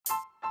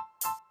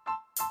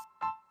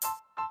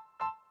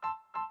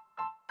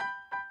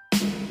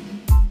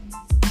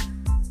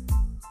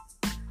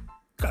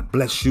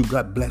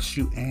God bless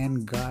you,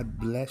 and God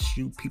bless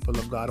you, people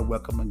of God.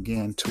 Welcome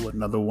again to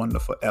another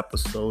wonderful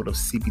episode of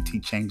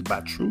CBT Changed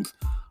by Truth.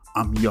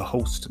 I'm your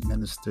host,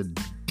 Minister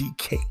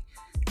DK,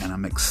 and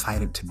I'm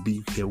excited to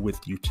be here with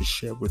you to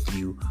share with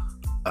you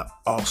an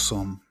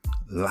awesome,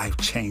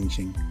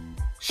 life-changing,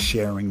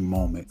 sharing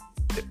moment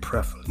that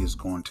preferably is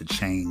going to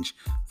change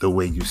the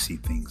way you see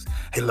things.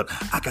 Hey, look,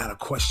 I got a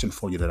question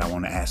for you that I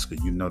want to ask you.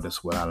 You know,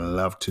 that's what I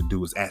love to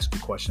do is ask you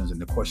questions.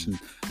 And the question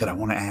that I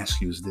want to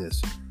ask you is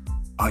this: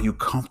 are you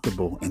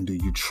comfortable and do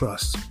you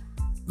trust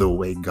the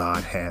way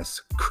God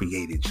has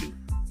created you?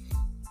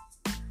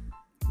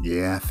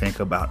 Yeah, think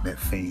about that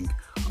thing.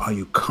 Are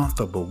you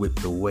comfortable with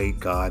the way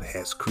God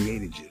has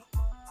created you?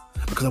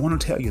 Because I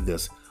want to tell you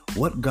this: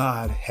 what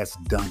God has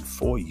done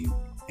for you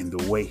and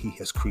the way He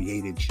has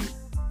created you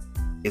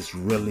is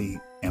really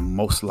and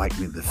most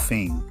likely the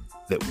thing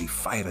that we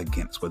fight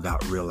against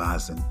without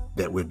realizing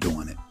that we're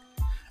doing it.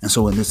 And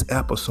so in this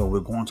episode,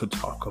 we're going to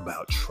talk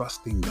about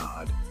trusting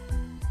God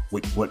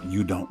with what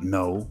you don't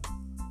know,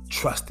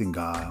 trusting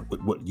God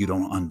with what you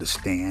don't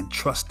understand,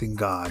 trusting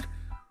God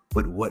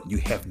with what you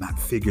have not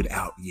figured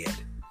out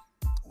yet.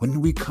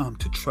 When we come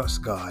to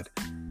trust God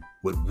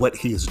with what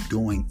He is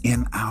doing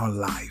in our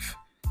life,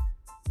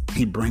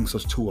 He brings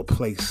us to a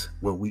place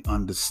where we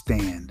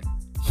understand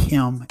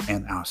Him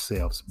and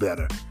ourselves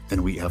better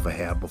than we ever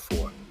have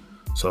before.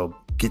 So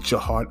get your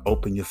heart,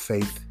 open your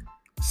faith.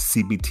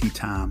 CBT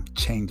time,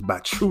 changed by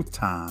truth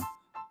time.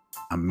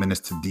 I'm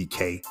Minister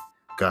DK.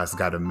 God's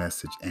got a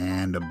message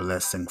and a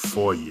blessing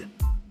for you.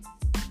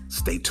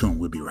 Stay tuned.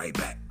 We'll be right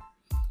back.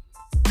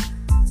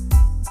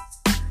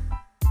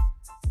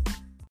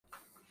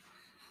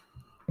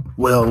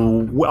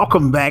 Well,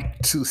 welcome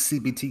back to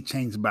CBT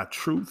Changed by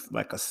Truth.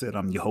 Like I said,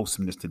 I'm your host,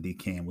 Mr.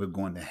 DK, and we're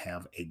going to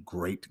have a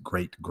great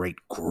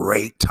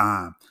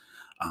time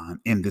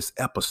in this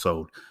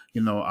episode.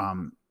 You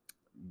know,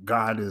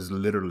 God is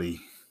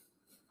literally,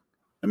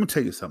 let me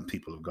tell you something,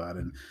 people of God,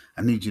 and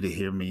I need you to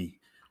hear me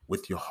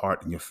with your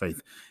heart and your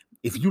faith.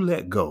 If you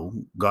let go,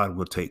 God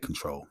will take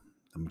control.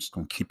 I'm just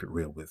going to keep it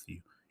real with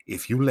you.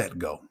 If you let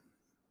go,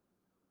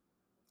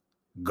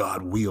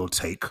 God will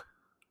take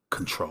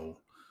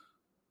control.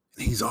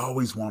 And He's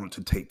always wanted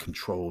to take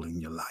control in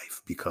your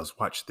life, because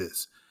watch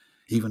this.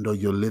 Even though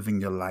you're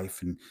living your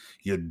life and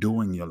you're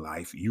doing your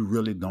life, you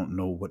really don't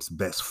know what's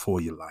best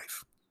for your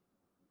life.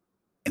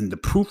 And the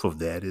proof of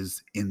that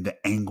is in the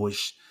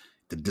anguish,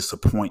 the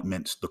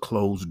disappointments, the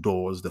closed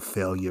doors, the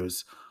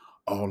failures,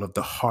 all of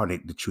the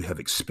heartache that you have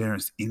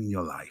experienced in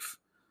your life.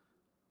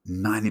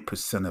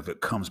 90% of it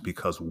comes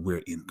because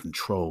we're in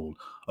control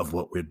of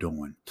what we're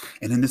doing.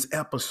 And in this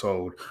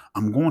episode,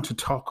 I'm going to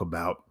talk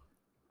about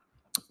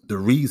the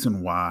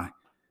reason why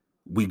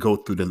we go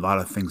through a lot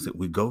of things that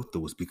we go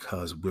through is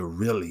because we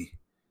really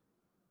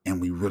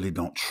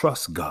don't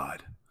trust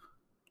God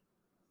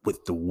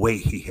with the way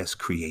He has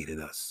created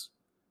us.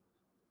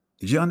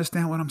 Did you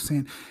understand what I'm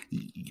saying?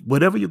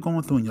 Whatever you're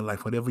going through in your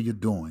life, whatever you're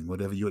doing,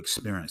 whatever you're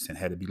experiencing,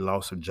 had it be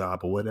loss of job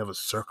or whatever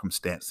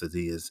circumstances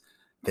is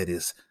that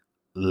is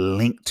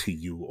linked to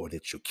you or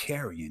that you're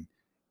carrying,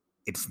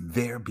 it's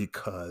there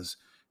because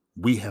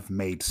we have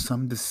made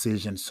some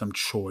decision, some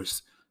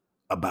choice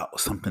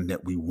about something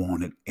that we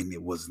wanted, and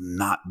it was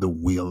not the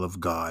will of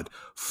God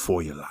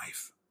for your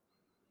life.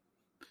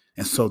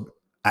 And so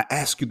I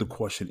ask you the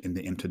question in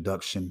the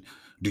introduction: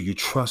 do you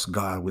trust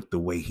God with the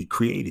way He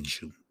created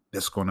you?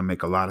 That's going to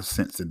make a lot of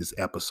sense in this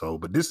episode.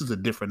 But this is a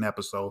different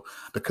episode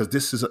because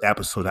this is an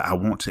episode that I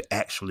want to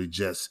actually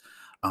just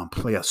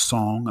play a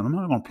song. And I'm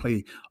not going to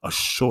play a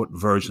short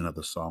version of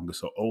the song.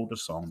 It's an older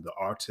song. The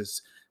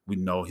artist, we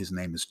know his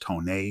name is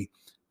Tone,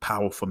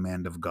 powerful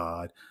man of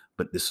God.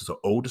 But this is an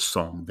older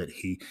song that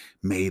he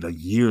made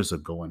years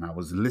ago. And I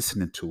was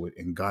listening to it,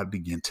 and God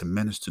began to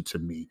minister to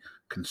me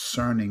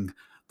concerning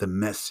the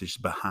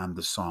message behind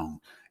the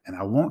song. And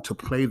I want to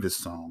play this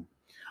song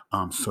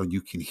so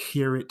you can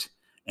hear it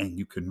and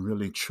you can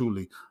really,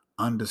 truly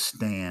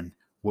understand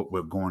what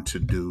we're going to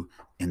do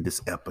in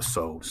this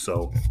episode.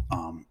 So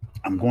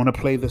I'm going to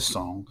play this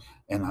song,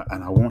 and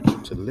I want you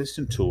to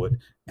listen to it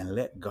and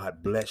let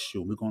God bless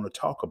you. We're going to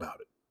talk about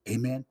it.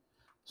 Amen.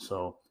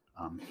 So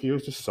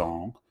here's the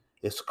song.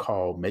 It's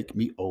called Make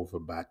Me Over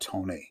by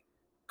Tone.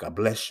 God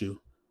bless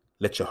you.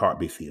 Let your heart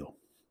be filled.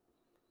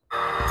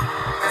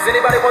 Does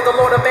anybody want the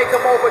Lord to make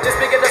him over? Just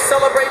begin to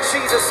celebrate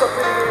Jesus.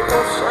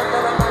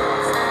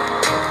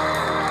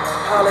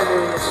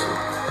 Hallelujah.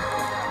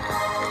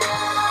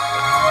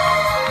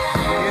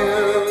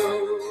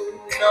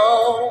 You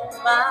know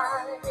my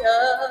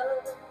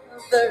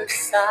other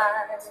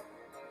side.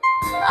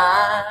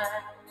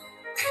 I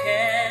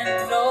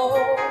can no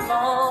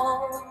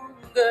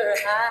longer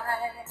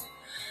hide.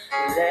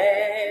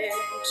 Let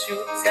you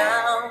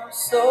down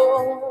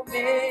so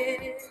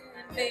many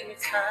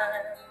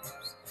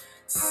times.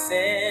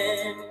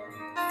 Sin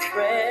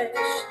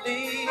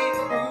freshly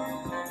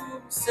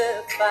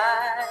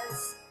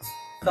crucifies.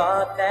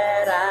 Thought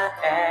that I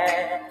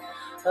had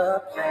a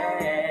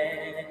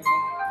plan.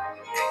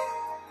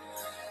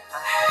 I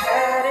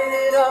had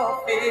it all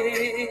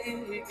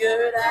figured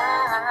figure it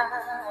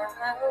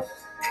out.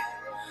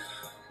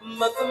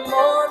 But the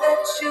more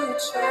that you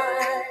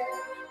try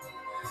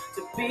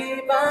to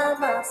be by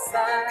my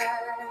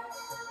side,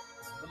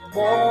 the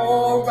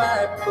more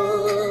I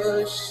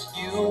push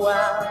you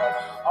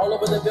out. All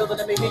over the building,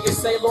 let me hear you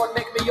say, Lord,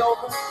 make me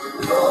over.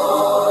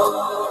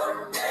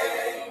 Lord,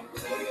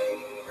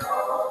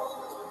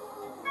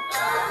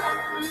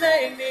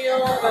 make me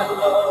over,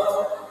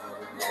 Lord.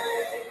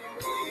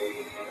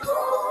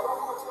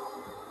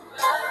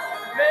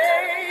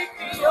 Make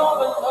me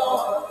over,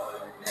 Lord.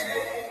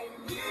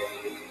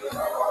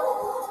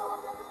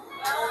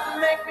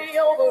 Make me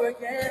over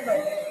again,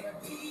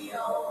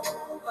 Lord.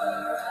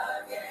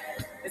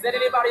 Is that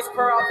anybody's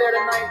prayer out there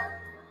tonight?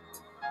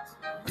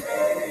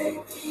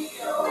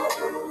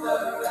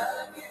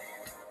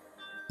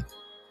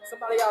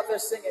 Somebody out there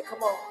singing,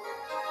 come on.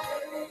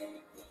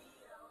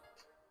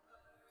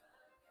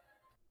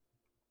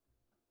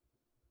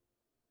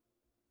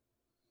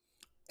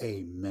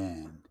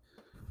 Amen.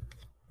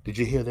 Did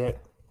you hear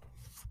that?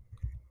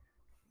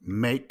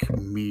 Make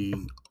me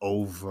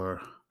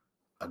over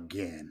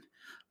again.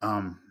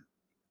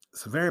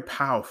 It's a very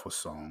powerful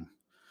song,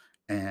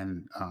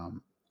 and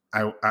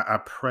I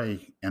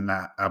pray and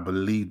I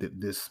believe that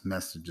this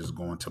message is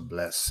going to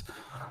bless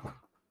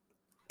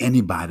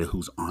anybody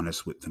who's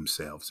honest with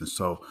themselves. And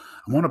so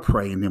I want to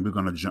pray, and then we're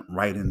going to jump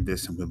right in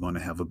this, and we're going to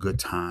have a good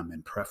time.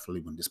 And preferably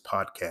when this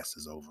podcast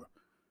is over,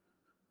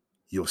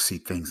 you'll see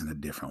things in a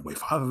different way.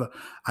 Father,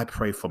 I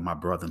pray for my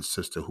brother and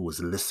sister who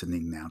is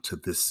listening now to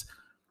this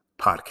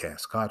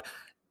podcast. God,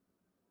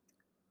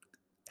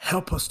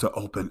 help us to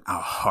open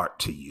our heart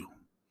to you,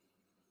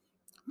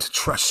 to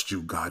trust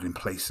you, God, in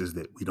places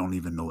that we don't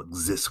even know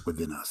exist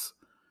within us.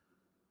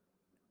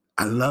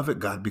 I love it,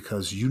 God,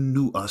 because you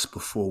knew us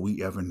before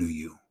we ever knew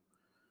you.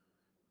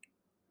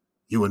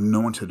 You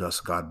anointed us,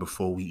 God,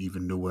 before we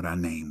even knew what our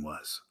name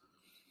was.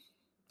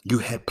 You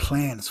had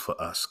plans for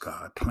us,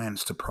 God,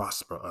 plans to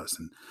prosper us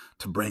and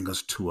to bring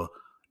us to a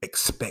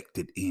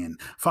expected end.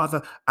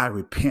 Father, I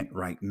repent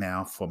right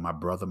now for my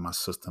brother, my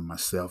sister,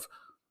 myself,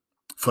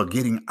 for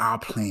getting our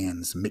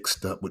plans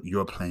mixed up with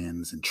your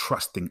plans and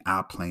trusting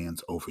our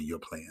plans over your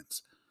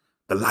plans.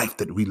 The life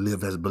that we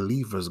live as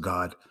believers,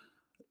 God,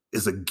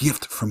 is a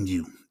gift from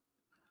you.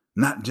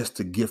 Not just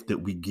a gift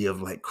that we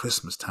give like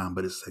Christmas time,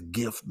 but it's a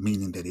gift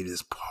meaning that it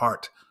is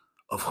part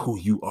of who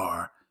you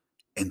are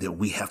and that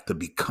we have to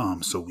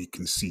become so we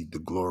can see the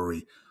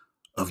glory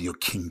of your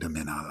kingdom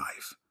in our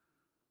life.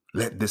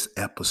 Let this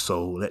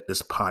episode, let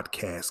this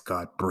podcast,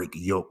 God, break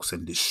yokes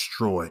and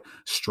destroy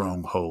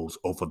strongholds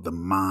over the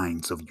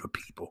minds of your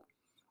people.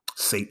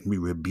 Satan, we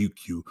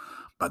rebuke you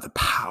by the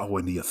power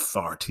and the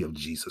authority of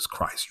Jesus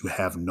Christ. You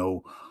have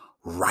no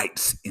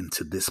rights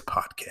into this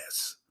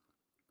podcast.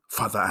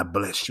 Father, I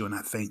bless you and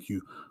I thank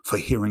you for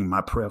hearing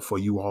my prayer, for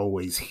you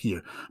always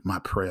hear my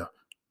prayer.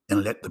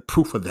 And let the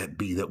proof of that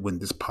be that when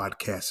this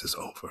podcast is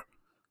over,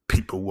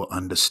 people will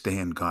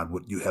understand, God,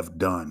 what you have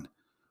done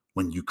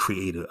when you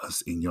created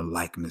us in your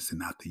likeness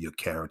and after your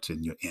character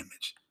and your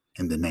image.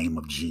 In the name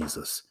of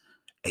Jesus,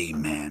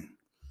 amen.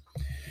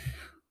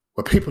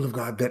 Well, people of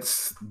God,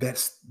 that's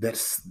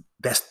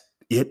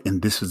it.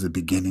 And this is the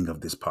beginning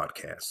of this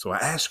podcast. So I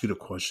ask you the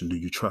question, do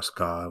you trust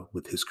God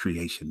with his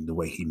creation the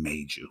way he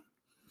made you?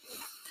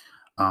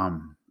 I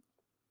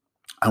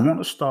want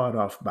to start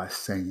off by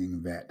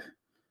saying that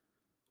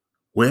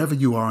wherever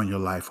you are in your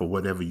life or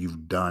whatever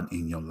you've done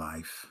in your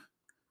life,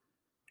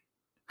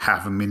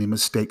 however many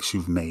mistakes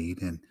you've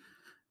made and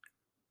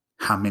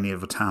how many of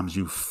the times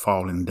you've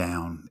fallen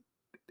down,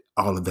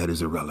 all of that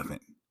is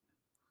irrelevant.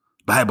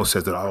 The Bible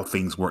says that all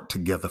things work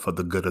together for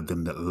the good of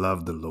them that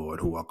love the Lord,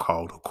 who are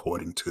called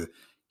according to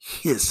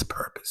his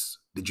purpose.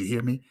 Did you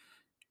hear me?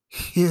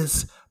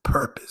 His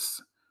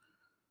purpose.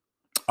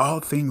 All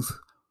things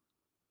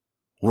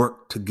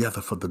work together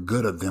for the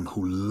good of them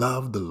who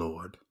love the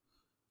Lord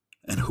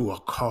and who are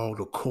called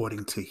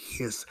according to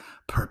his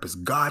purpose.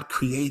 God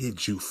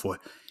created you for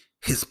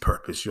his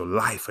purpose, your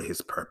life for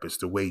his purpose,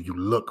 the way you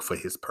look for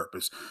his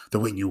purpose, the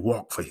way you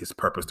walk for his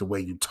purpose, the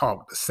way you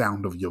talk, the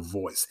sound of your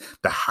voice,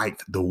 the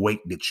height, the weight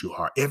that you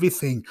are.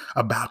 Everything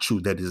about you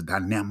that is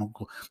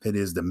dynamical, that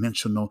is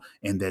dimensional,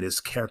 and that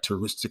is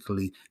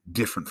characteristically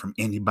different from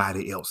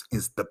anybody else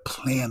is the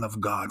plan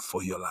of God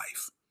for your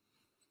life.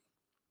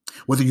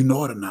 Whether you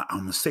know it or not,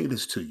 I'm going to say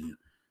this to you.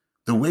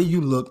 The way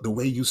you look, the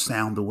way you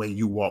sound, the way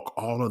you walk,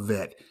 all of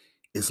that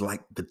is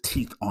like the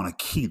teeth on a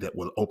key that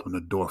will open a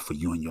door for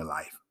you in your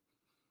life.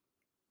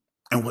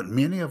 And what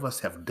many of us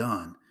have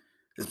done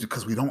is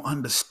because we don't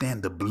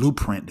understand the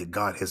blueprint that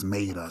God has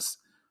made us.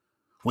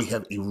 We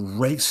have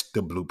erased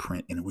the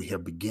blueprint and we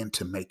have begun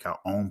to make our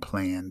own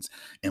plans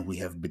and we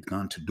have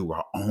begun to do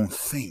our own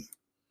thing.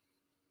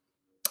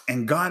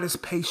 And God is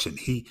patient.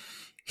 He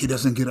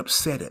doesn't get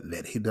upset at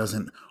that. He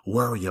doesn't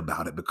worry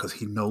about it because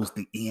he knows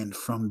the end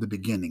from the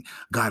beginning.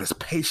 God is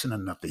patient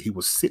enough that he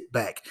will sit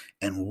back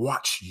and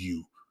watch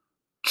you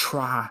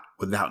try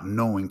without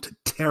knowing to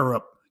tear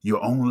up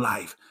your own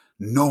life,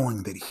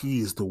 knowing that he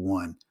is the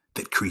one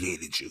that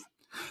created you.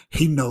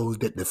 He knows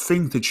that the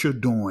things that you're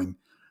doing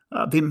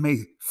They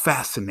may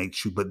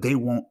fascinate you, but they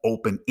won't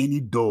open any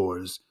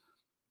doors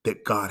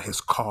that God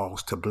has called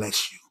to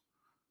bless you.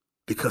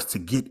 Because to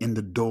get in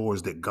the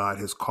doors that God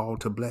has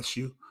called to bless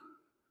you,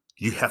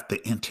 you have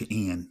to enter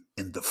in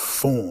the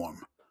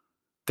form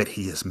that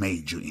he has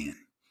made you in.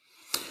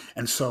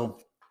 And so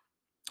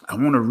I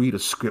want to read a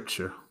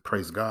scripture,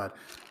 praise God.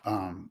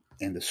 And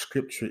the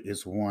scripture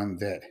is one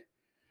that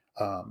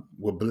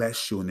will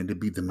bless you, and it'll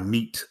be the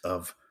meat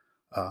of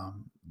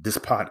this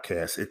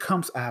podcast. It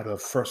comes out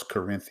of First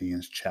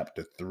Corinthians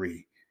chapter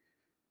 3.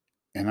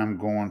 And I'm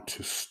going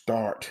to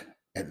start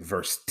at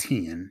verse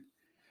 10,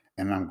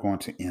 and I'm going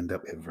to end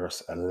up at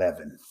verse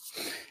 11.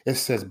 It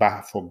says,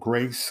 For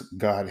grace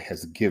God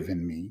has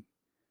given me,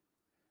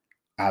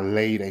 I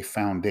laid a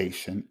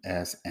foundation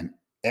as an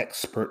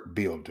expert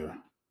builder,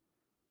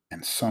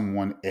 and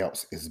someone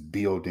else is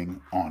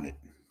building on it.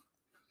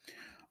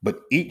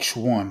 But each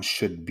one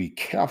should be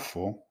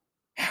careful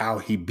how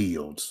he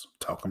builds.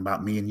 Talking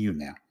about me and you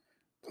now.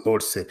 The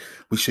Lord said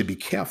we should be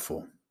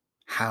careful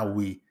how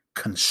we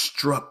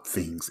construct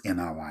things in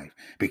our life.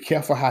 Be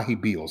careful how he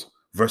builds.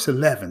 Verse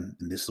 11,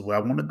 and this is where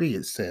I want to be,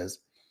 it says,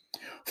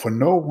 For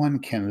no one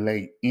can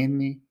lay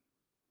any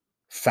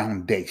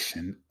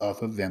foundation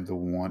other than the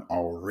one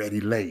already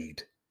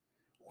laid,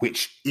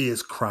 which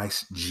is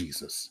Christ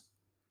Jesus.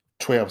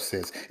 12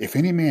 says, If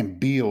any man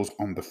builds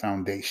on the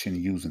foundation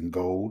using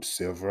gold,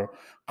 silver,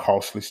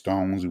 costly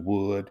stones,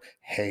 wood,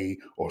 hay,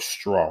 or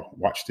straw,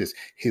 watch this,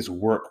 his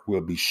work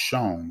will be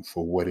shown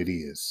for what it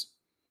is,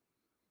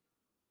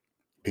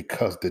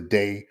 because the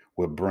day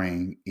will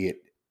bring it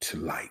to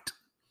light.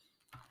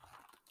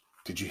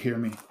 Did you hear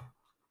me?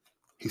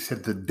 He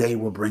said the day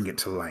will bring it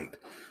to light.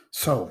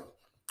 So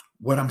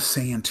what I'm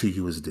saying to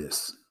you is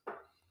this.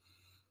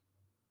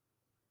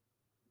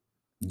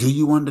 Do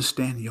you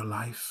understand your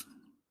life?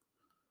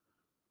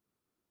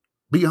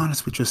 Be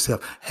honest with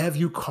yourself. Have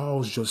you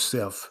caused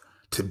yourself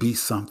to be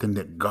something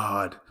that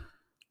God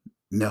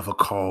never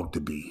called to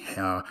be?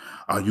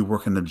 Are you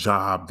working a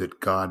job that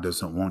God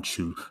doesn't want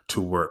you to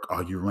work?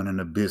 Are you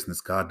running a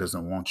business God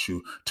doesn't want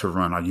you to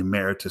run? Are you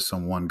married to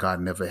someone God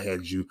never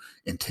had you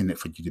intended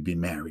for you to be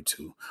married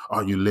to?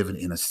 Are you living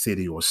in a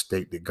city or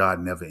state that God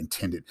never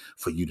intended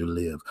for you to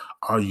live?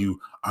 Are you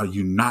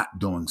not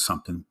doing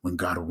something when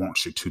God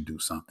wants you to do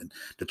something?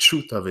 The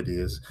truth of it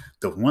is,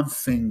 the one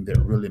thing that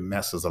really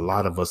messes a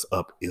lot of us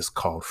up is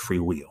called free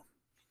will.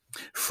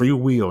 Free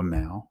will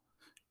now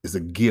is a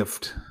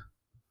gift,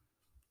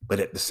 but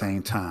at the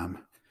same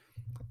time,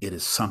 it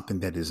is something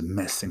that is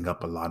messing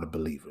up a lot of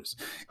believers.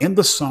 In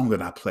the song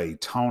that I played,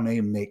 Tony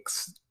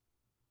makes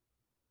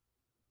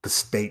the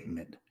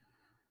statement,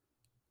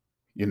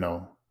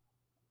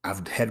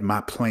 I've had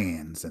my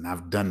plans and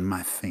I've done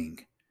my thing.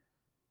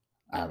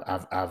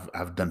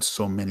 I've done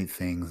so many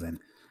things and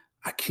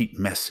I keep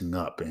messing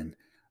up and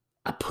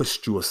I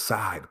pushed you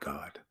aside,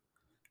 God.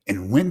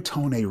 And when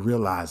Tony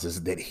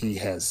realizes that he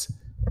has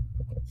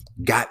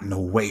gotten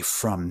away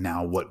from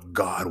now what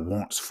God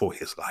wants for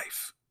his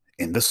life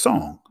in the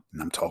song, and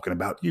I'm talking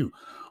about you,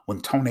 when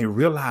Tony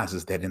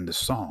realizes that in the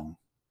song,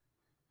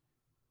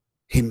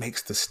 he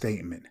makes the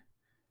statement,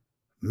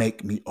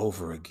 make me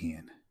over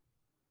again.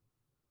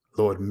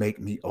 Lord, make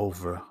me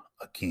over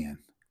again.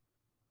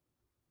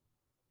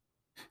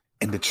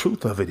 And the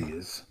truth of it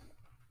is,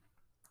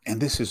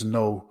 and this is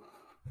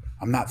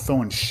I'm not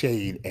throwing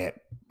shade at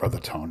Brother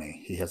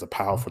Tony. He has a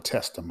powerful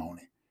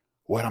testimony.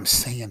 What I'm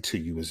saying to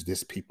you is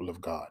this, people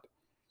of God.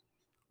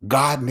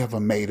 God never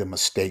made a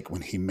mistake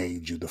when he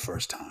made you the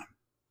first time.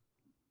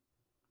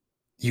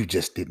 You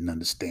just didn't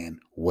understand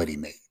what he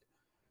made.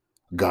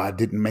 God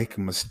didn't make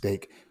a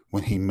mistake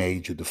when he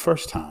made you the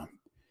first time.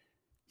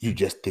 You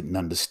just didn't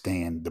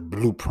understand the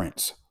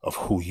blueprints of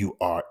who you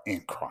are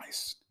in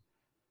Christ.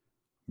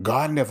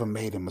 God never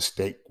made a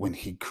mistake when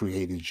he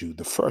created you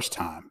the first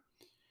time.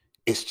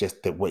 It's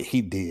just that what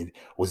he did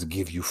was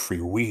give you free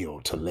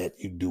will to let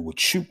you do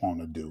what you want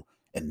to do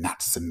and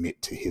not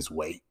submit to his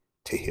way,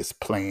 to his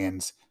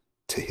plans,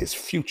 to his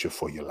future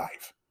for your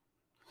life.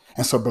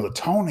 And so Brother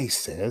Tony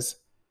says,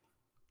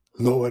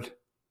 Lord,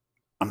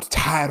 I'm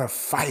tired of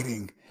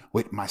fighting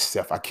with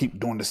myself. I keep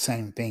doing the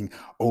same thing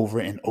over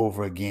and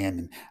over again,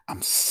 and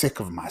I'm sick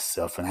of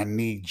myself, and I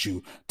need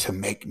you to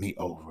make me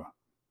over.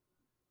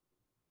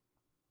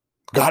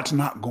 God's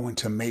not going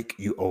to make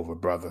you over,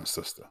 brother and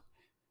sister.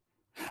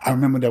 I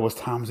remember there was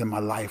times in my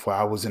life where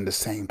I was in the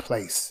same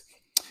place,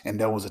 and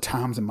there was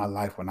times in my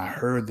life when I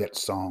heard that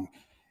song,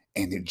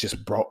 and it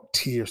just brought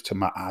tears to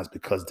my eyes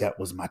because that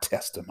was my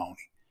testimony.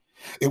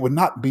 It would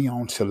not be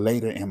until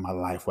later in my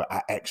life where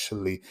I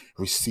actually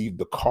received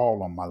the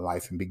call on my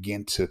life and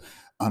began to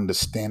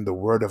understand the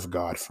word of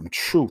God from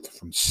truth,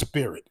 from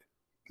spirit,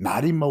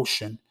 not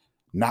emotion,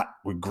 not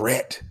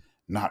regret,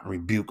 not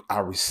rebuke. I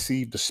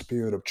received the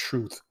spirit of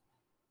truth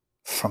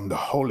from the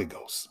Holy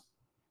Ghost.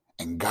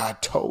 And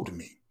God told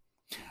me,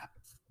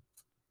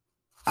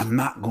 I'm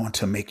not going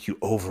to make you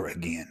over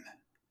again.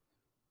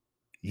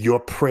 Your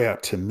prayer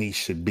to me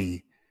should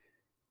be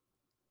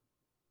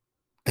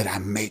that I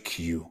make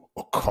you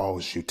or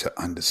cause you to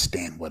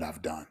understand what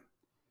I've done.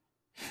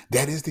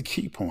 That is the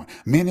key point.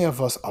 Many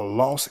of us are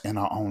lost in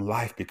our own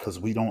life because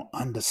we don't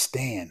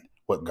understand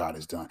what God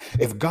has done.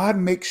 If God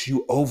makes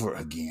you over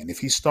again, if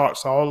he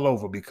starts all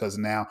over because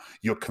now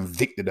you're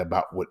convicted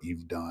about what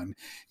you've done,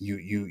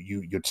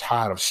 you're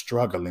tired of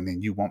struggling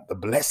and you want the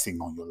blessing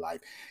on your life.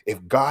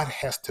 If God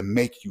has to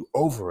make you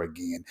over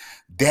again,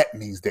 that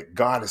means that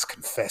God is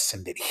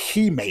confessing that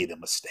he made a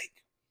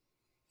mistake.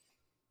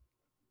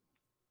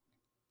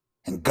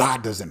 And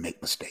God doesn't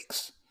make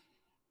mistakes.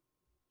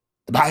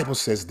 The Bible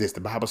says this.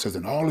 The Bible says,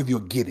 in all of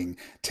your getting,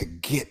 to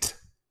get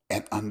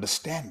an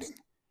understanding.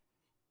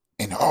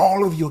 In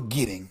all of your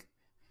getting,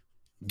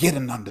 get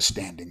an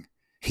understanding.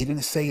 He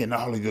didn't say in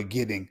all of your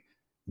getting,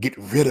 get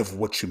rid of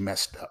what you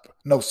messed up.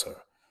 No, sir.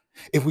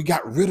 If we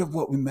got rid of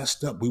what we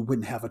messed up, we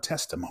wouldn't have a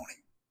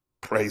testimony.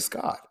 Praise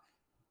God.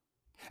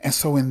 And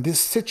so in this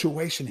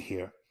situation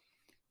here,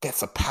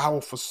 that's a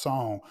powerful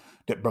song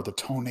that Brother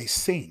Tony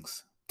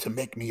sings, to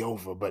make me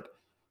over. But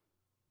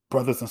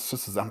brothers and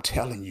sisters, I'm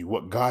telling you,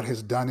 what God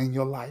has done in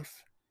your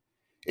life,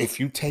 if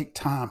you take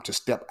time to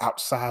step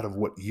outside of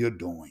what you're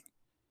doing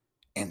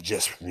and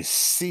just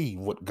receive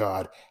what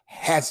God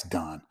has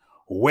done,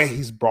 where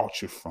he's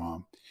brought you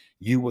from,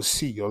 you will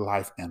see your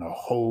life in a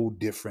whole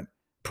different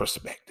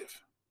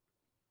perspective.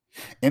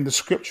 In the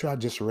scripture I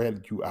just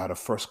read you out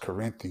of 1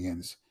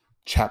 Corinthians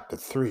chapter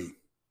 3,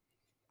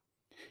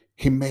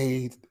 he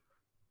made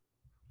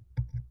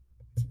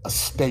a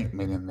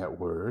statement in that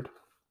word,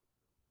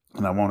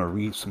 and I want to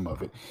read some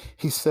of it.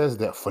 He says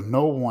that for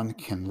no one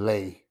can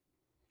lay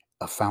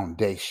a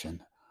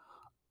foundation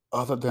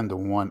other than the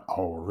one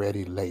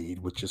already laid,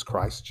 which is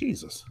Christ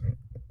Jesus.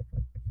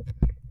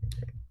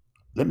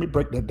 Let me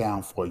break that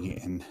down for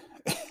you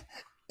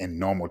in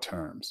normal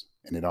terms,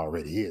 and it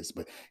already is,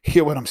 but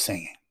hear what I'm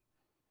saying.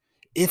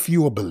 If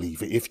you're a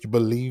believer, if you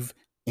believe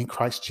in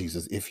Christ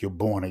Jesus, if you're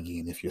born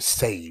again, if you're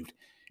saved,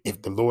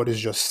 if the Lord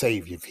is your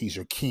Savior, if he's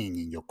your King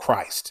and your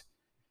Christ,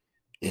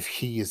 if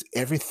he is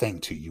everything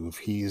to you, if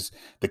he is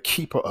the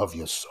keeper of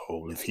your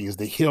soul, if he is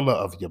the healer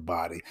of your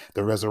body,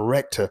 the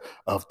resurrector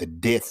of the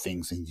dead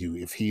things in you,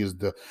 if he is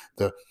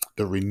the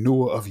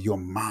renewer of your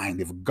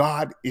mind, if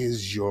God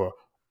is your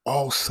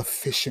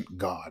all-sufficient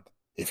God,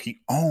 if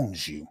he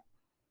owns you,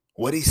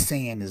 what he's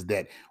saying is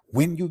that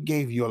when you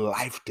gave your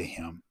life to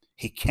him,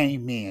 he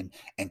came in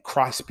and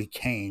Christ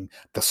became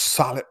the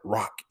solid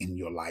rock in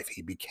your life.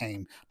 He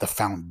became the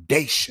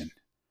foundation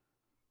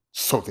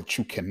so that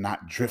you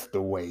cannot drift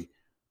away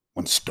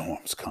when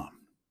storms come.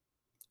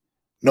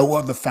 No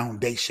other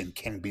foundation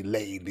can be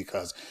laid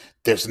because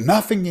there's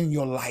nothing in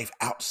your life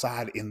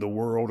outside in the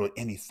world or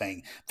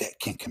anything that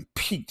can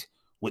compete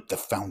with the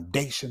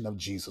foundation of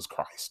Jesus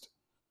Christ.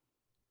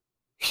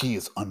 He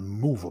is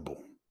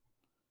unmovable.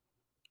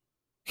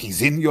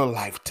 He's in your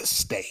life to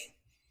stay.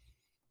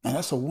 And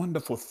that's a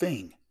wonderful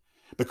thing,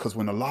 because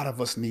when a lot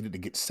of us needed to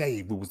get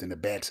saved, we was in a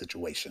bad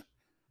situation.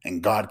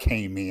 And God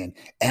came in,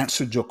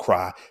 answered your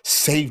cry,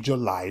 saved your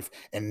life,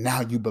 and now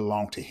you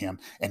belong to him,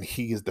 and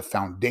he is the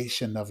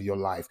foundation of your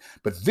life.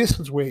 But this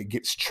is where it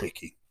gets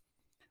tricky.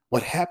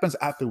 What happens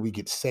after we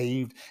get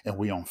saved and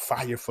we're on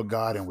fire for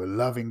God and we're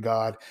loving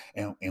God,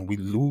 and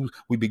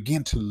we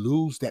begin to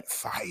lose that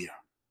fire.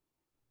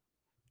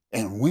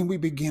 And when we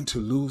begin to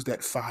lose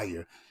that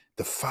fire,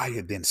 the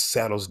fire then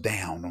settles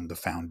down on the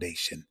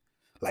foundation,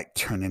 like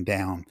turning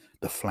down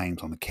the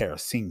flames on the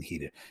kerosene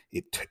heater.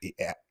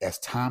 As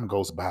time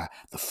goes by,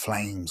 the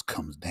flames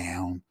comes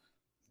down,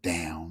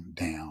 down,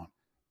 down,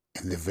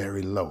 and they're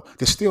very low.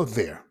 They're still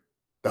there.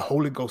 The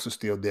Holy Ghost is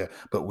still there,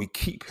 but we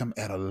keep him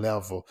at a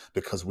level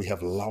because we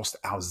have lost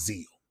our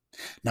zeal.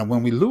 Now,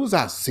 when we lose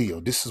our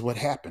zeal, this is what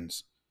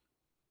happens.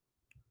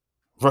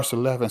 Verse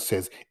 11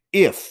 says,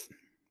 if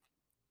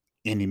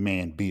any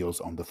man builds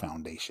on the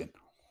foundation.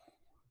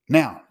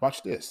 Now,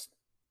 watch this.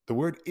 The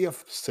word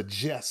if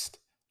suggests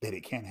that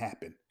it can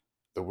happen.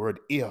 The word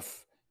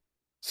if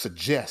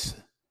suggests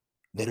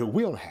that it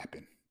will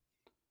happen.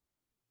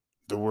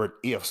 The word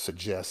if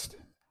suggests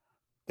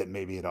that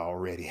maybe it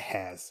already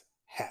has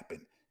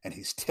happened. And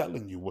he's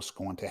telling you what's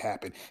going to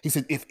happen. He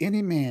said, if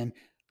any man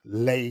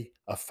lay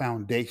a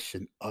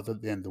foundation other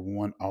than the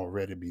one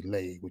already be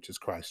laid, which is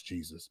Christ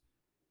Jesus,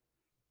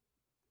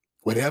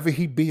 whatever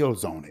he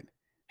builds on it,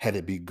 had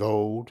it be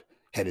gold,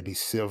 had it be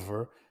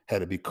silver,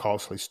 had it be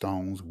costly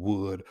stones,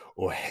 wood,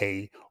 or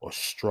hay, or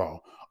straw,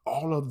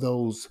 all of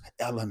those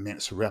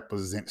elements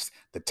represents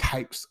the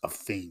types of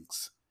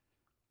things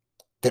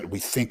that we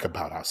think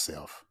about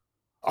ourselves.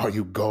 Are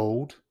you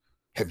gold?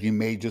 Have you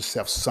made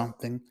yourself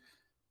something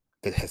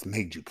that has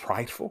made you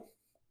prideful?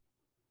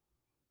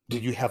 Do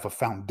you have a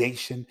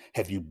foundation?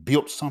 Have you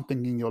built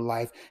something in your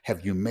life?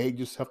 Have you made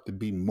yourself to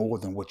be more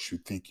than what you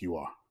think you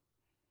are?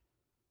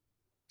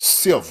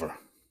 Silver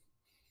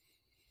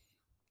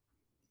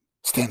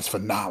stands for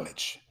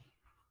knowledge.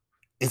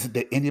 Is it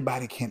that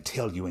anybody can't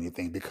tell you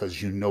anything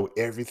because you know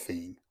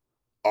everything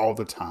all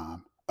the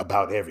time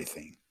about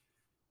everything?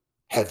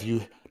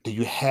 Do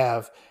you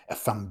have a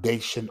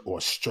foundation or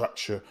a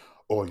structure,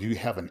 or you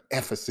have an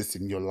emphasis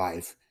in your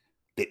life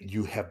that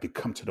you have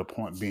become to the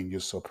point being you're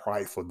so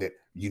prideful that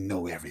you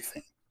know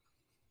everything?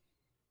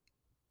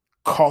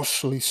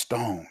 costly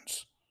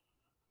stones?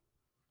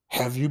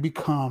 Have you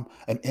become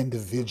an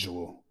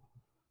individual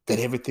that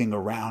everything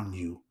around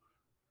you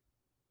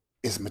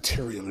is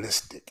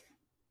materialistic?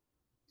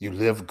 You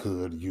live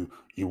good, you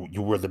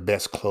wear the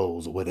best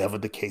clothes, or whatever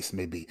the case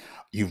may be.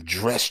 You've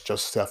dressed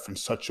yourself in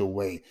such a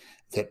way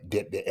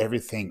that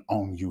everything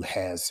on you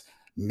has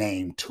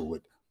name to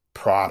it.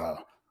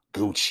 Prada,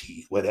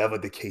 Gucci, whatever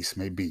the case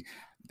may be.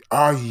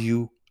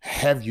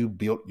 Have you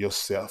built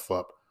yourself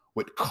up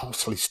with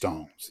costly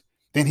stones?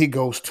 Then he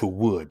goes to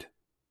wood.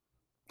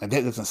 And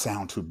that doesn't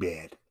sound too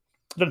bad.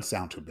 It doesn't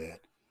sound too bad.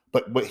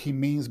 But what he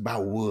means by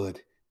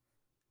wood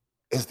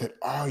is that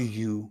are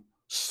you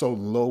so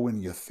low in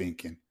your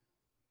thinking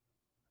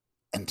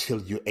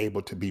until you're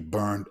able to be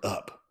burned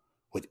up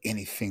with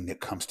anything that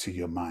comes to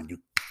your mind? You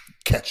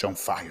catch on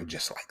fire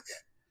just like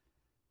that.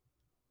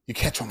 You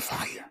catch on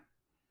fire.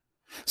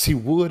 See,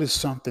 wood is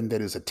something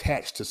that is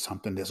attached to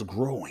something that's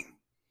growing,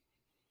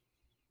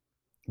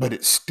 but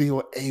it's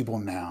still able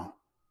now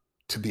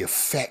to be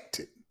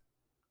affected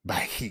by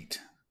heat.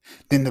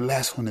 Then the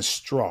last one is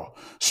straw.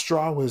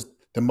 Straw is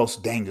the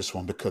most dangerous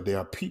one because there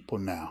are people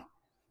now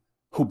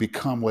who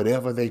become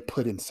whatever they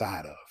put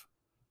inside of.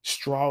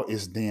 Straw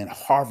is then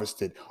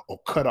harvested or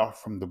cut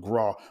off from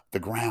the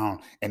ground,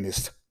 and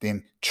is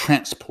then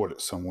transported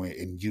somewhere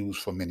and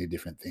used for many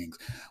different things.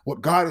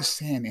 What God is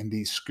saying in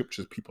these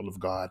scriptures, people of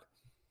God,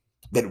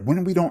 that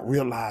when we don't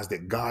realize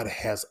that God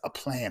has a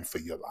plan for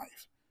your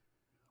life,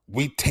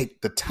 we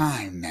take the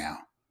time now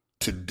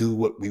to do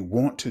what we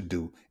want to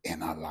do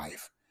in our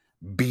life,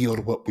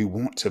 build what we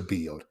want to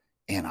build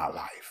in our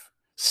life,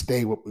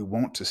 stay what we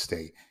want to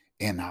stay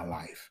in our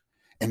life.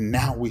 And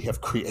now we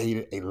have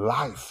created a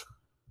life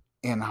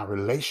in our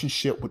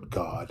relationship with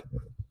God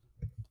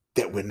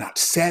that we're not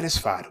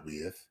satisfied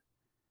with,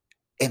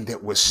 and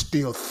that we're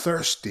still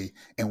thirsty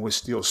and we're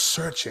still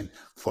searching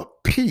for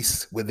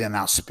peace within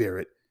our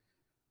spirit,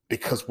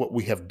 because what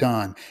we have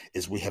done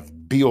is we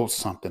have built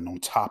something on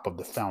top of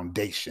the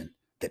foundation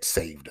that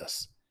saved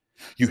us.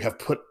 You have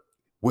put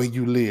where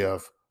you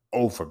live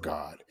over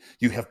God.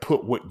 You have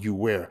put what you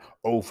wear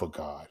over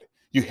God.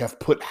 You have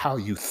put how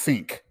you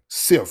think,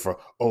 silver,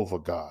 over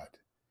God.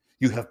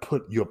 You have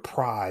put your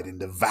pride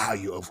and the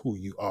value of who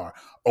you are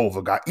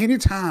over God.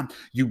 Anytime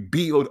you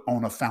build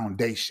on a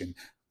foundation,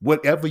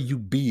 whatever you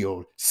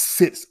build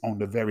sits on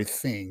the very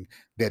thing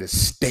that is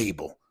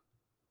stable.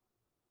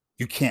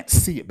 You can't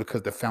see it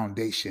because the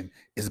foundation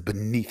is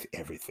beneath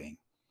everything.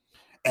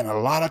 And a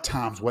lot of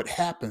times what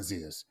happens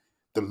is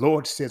the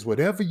Lord says,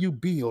 whatever you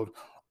build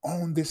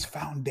on this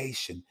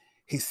foundation,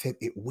 he said,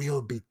 it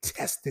will be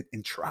tested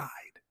and tried.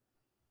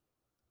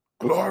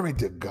 Glory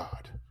to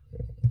God.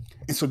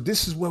 And so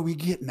this is where we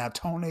get now.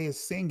 Tony is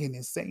singing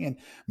and saying,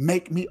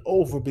 make me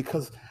over,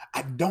 because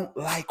I don't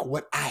like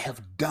what I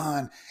have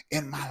done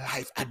in my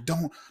life. I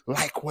don't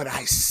like what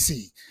I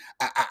see.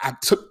 I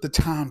took the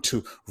time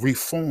to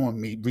reform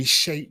me,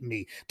 reshape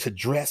me, to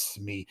dress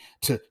me,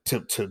 to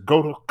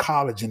go to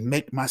college and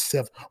make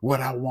myself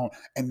what I want.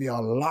 And there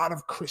are a lot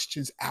of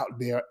Christians out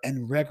there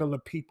and regular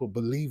people,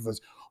 believers,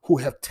 who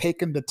have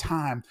taken the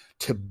time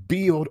to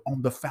build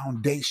on the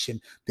foundation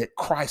that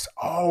Christ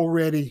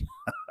already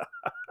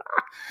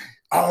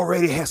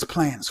has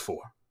plans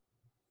for.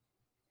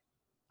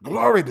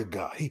 Glory to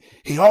God.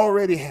 He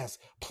already has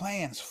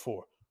plans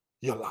for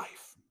your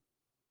life.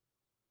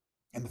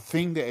 And the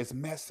thing that is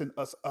messing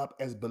us up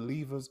as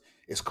believers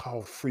is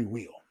called free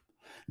will.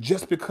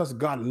 Just because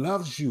God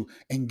loves you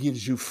and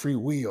gives you free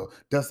will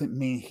doesn't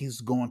mean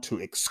he's going to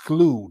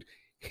exclude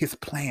his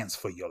plans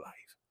for your life.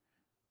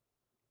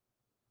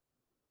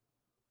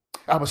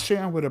 I was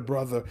sharing with a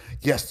brother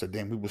yesterday,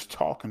 and we was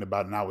talking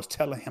about it, and I was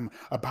telling him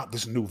about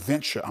this new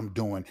venture I'm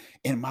doing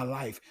in my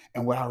life.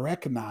 And what I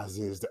recognize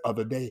is the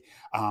other day,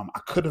 I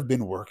could have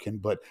been working,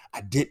 but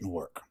I didn't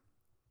work.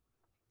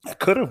 I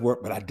could have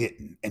worked, but I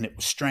didn't. And it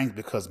was strange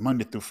because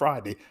Monday through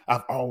Friday,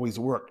 I've always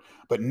worked.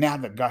 But now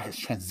that God has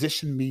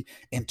transitioned me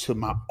into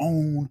my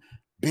own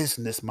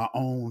business, my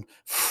own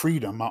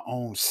freedom, my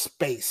own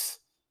space,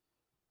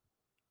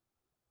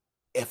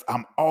 if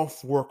I'm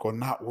off work or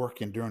not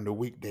working during the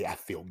weekday, I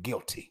feel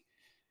guilty.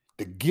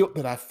 The guilt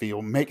that I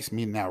feel makes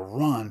me now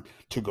run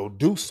to go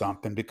do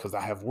something because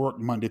I have worked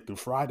Monday through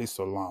Friday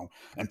so long,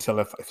 until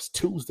if it's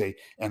Tuesday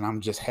and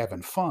I'm just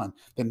having fun,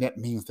 then that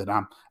means that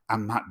I'm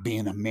not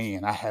being a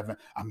man.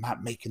 I'm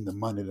not making the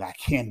money that I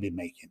can be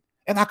making.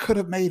 And I could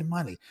have made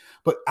money.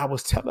 But I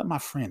was telling my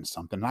friend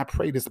something, and I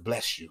pray this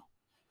bless you.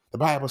 The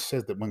Bible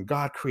says that when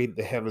God created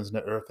the heavens and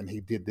the earth, and he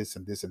did this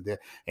and this and that,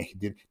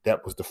 and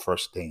that was the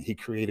first thing. He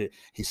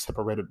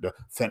separated the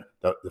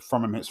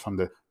firmaments from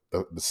the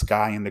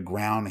sky and the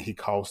ground, and he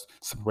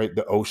separate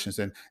the oceans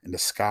and the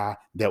sky.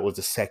 That was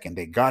the second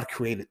day. God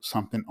created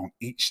something on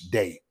each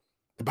day.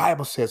 The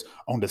Bible says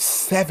on the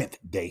seventh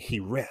day,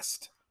 he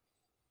rests.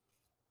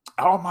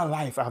 All my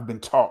life, I've been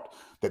taught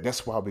that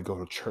that's why we go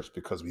to church,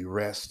 because we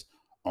rest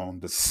on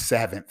the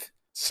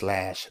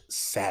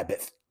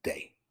seventh/Sabbath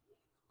day.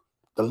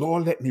 The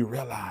Lord let me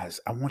realize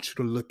I want you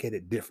to look at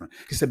it different.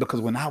 He said, because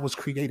when I was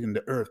creating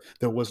the earth,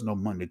 there was no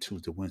Monday,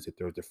 Tuesday, Wednesday,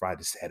 Thursday,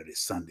 Friday, Saturday,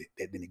 Sunday.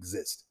 That didn't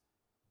exist.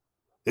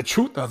 The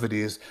truth of it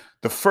is,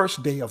 the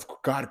first day of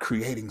God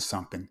creating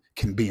something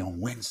can be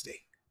on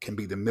Wednesday, can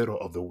be the middle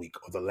of the week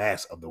or the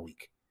last of the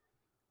week.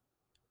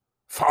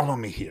 Follow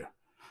me here.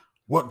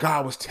 What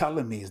God was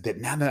telling me is that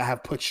now that I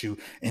have put you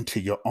into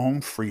your own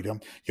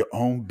freedom, your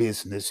own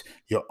business,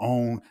 your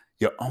own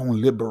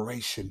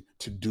liberation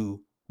to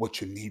do what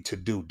you need to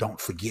do,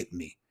 don't forget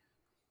me.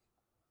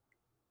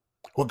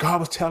 What God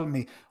was telling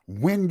me,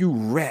 when you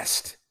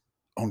rest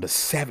on the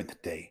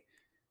seventh day,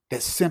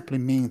 that simply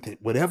means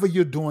that whatever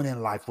you're doing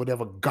in life,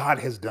 whatever God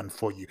has done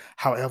for you,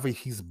 however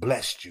he's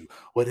blessed you,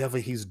 whatever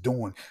he's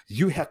doing,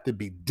 you have to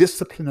be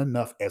disciplined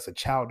enough as a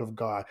child of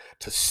God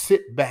to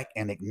sit back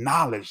and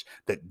acknowledge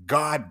that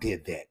God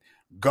did that.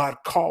 God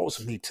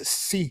calls me to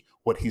see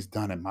what he's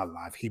done in my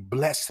life. He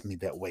blessed me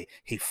that way.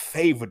 He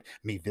favored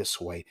me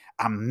this way.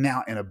 I'm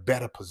now in a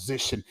better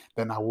position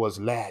than I was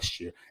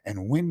last year.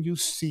 And when you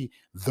see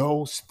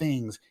those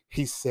things,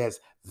 he says,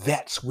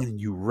 that's when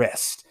you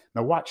rest.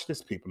 Now watch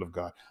this, people of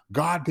God.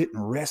 God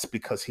didn't rest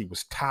because he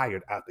was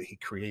tired after he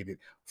created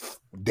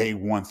day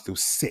 1 through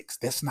 6.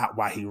 That's not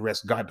why he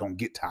rests. God don't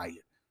get tired.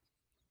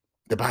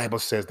 The Bible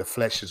says the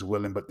flesh is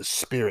willing, but the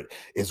spirit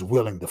is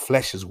willing. The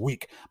flesh is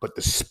weak, but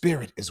the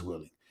spirit is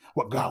willing.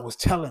 What God was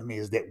telling me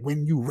is that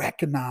when you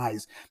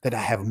recognize that I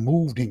have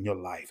moved in your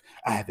life,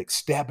 I have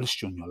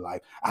established you in your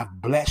life, I've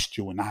blessed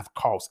you, and I've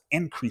caused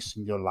increase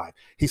in your life.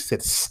 He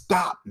said,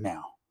 stop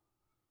now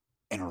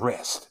and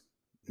rest.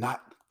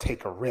 Not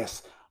take a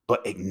rest,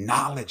 but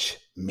acknowledge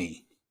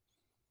me.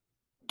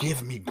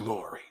 Give me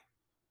glory.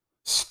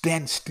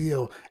 Stand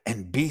still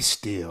and be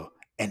still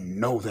and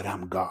know that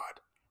I'm God.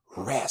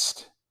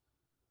 Rest.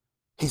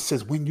 He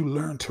says, when you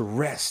learn to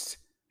rest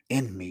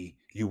in me,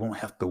 you won't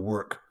have to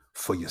work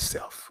for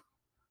yourself.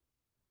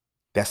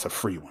 That's a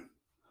free one.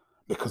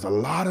 Because a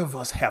lot of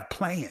us have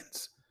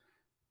plans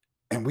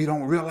and we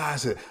don't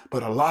realize it.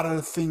 But a lot of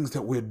the things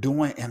that we're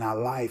doing in our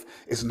life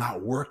is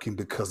not working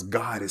because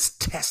God is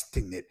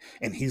testing it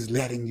and he's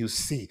letting you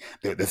see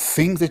that the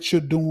things that you're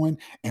doing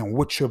and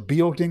what you're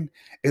building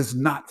is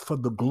not for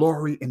the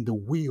glory and the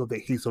will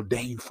that he's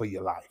ordained for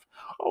your life.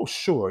 Oh,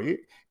 sure.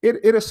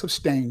 It'll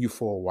sustain you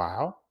for a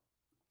while.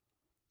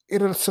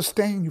 It'll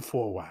sustain you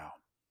for a while.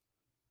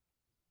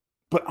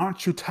 But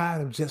aren't you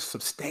tired of just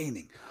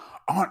sustaining?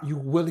 Aren't you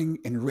willing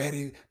and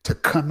ready to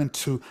come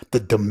into the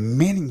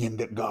dominion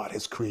that God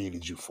has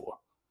created you for?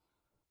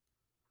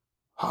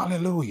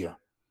 Hallelujah.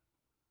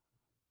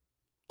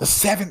 The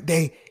seventh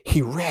day,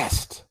 he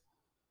rests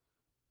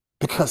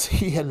because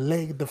he had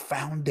laid the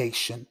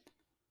foundation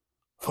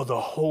for the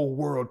whole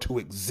world to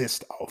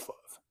exist off of.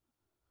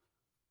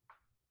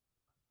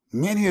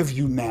 Many of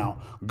you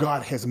now,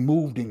 God has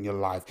moved in your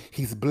life.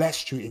 He's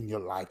blessed you in your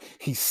life.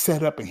 He's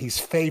set up and he's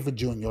favored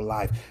you in your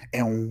life.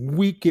 And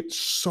we get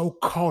so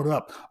caught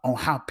up on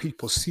how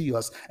people see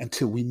us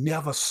until we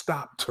never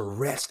stop to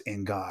rest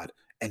in God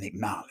and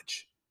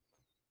acknowledge.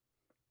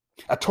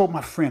 I told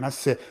my friend, I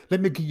said,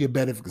 let me give you a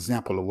better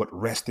example of what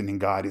resting in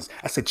God is.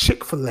 I said,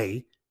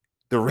 Chick-fil-A,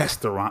 the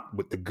restaurant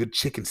with the good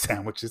chicken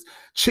sandwiches.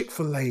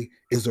 Chick-fil-A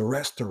is a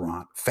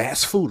restaurant,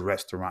 fast food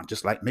restaurant,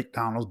 just like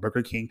McDonald's,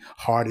 Burger King,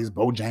 Hardee's,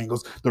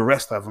 Bojangles, the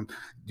rest of them.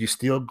 You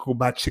still go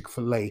by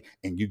Chick-fil-A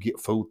and you get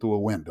food through a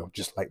window,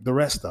 just like the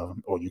rest of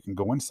them, or you can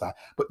go inside.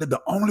 But they're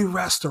the only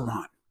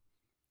restaurant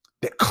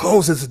that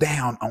closes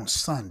down on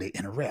Sunday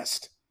and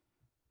rest.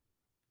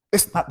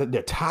 It's not that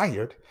they're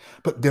tired,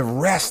 but they're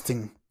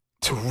resting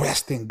to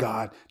rest in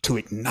God, to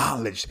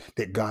acknowledge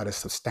that God is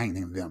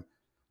sustaining them.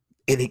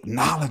 It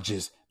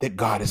acknowledges that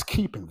God is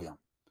keeping them.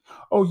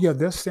 Oh, yeah,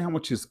 their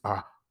sandwiches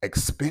are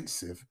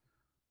expensive,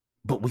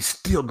 but we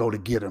still go to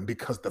get them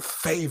because the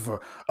favor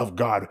of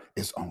God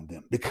is on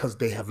them, because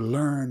they have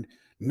learned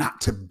not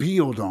to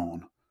build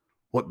on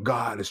what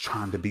God is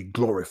trying to be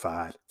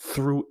glorified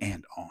through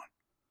and on.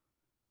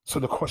 So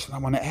the question I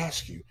want to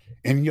ask you,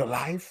 in your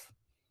life,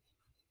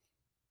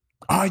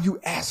 are you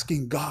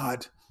asking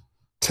God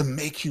to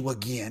make you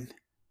again?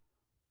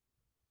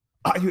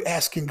 Are you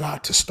asking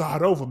God to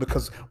start over?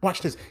 Because watch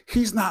this,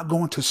 he's not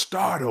going to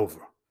start over.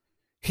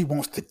 He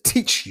wants to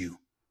teach you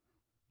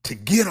to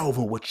get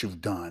over what you've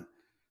done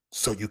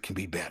so you can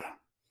be better.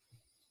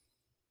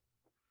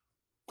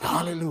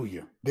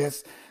 Hallelujah.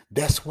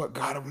 That's what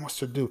God wants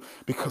to do.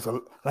 Because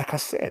like I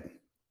said,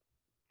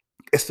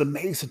 it's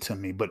amazing to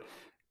me. But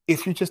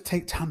if you just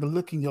take time to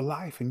look in your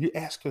life and you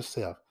ask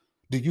yourself,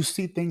 do you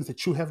see things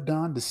that you have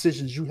done,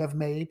 decisions you have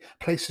made,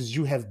 places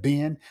you have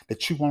been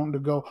that you wanted to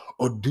go?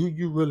 Or do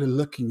you really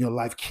look in your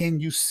life? Can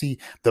you see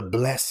the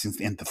blessings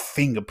and the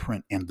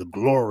fingerprint and the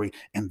glory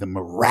and the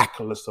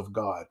miraculous of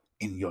God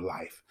in your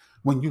life?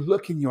 When you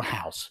look in your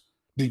house,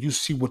 do you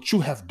see what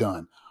you have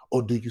done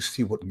or do you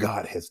see what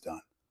God has done?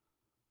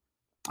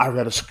 I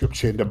read a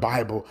scripture in the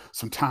Bible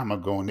some time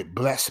ago and it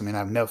blessed me and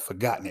I've never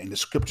forgotten it. And the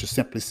scripture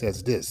simply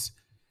says this: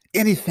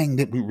 anything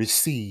that we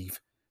receive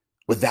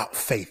without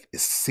faith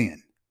is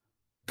sin.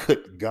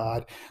 Good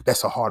God,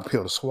 that's a hard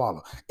pill to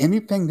swallow.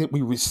 Anything that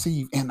we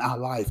receive in our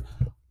life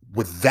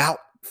without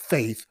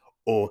faith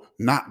or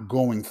not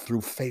going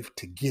through faith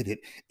to get it,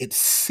 it's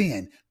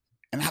sin.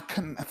 And I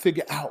couldn't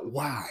figure out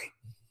why.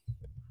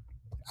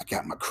 I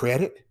got my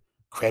credit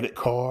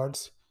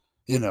cards,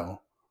 you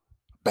know,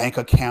 bank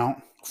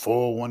account,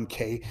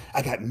 401k.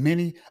 I got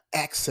many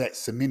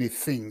access to many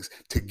things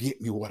to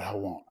get me what I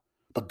want.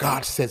 But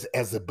God says,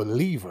 as a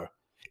believer,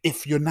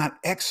 if you're not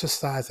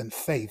exercising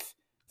faith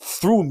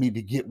through me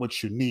to get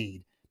what you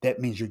need, that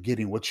means you're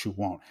getting what you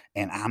want,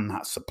 and I'm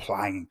not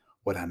supplying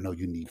what I know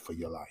you need for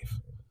your life.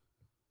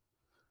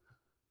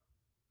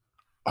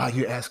 Are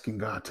you asking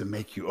God to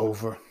make you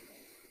over?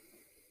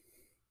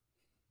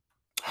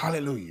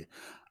 Hallelujah.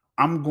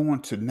 I'm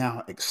going to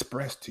now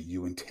express to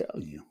you and tell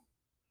you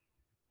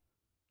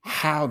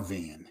how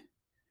then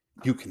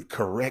you can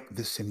correct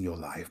this in your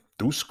life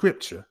through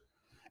scripture.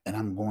 And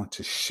I'm going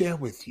to share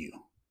with you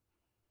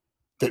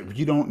that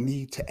you don't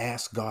need to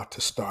ask God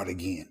to start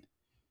again.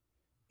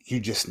 You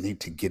just need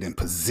to get in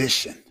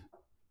position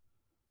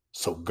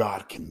so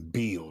God can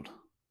build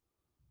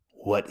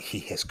what he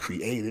has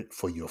created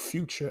for your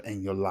future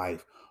and your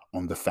life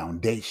on the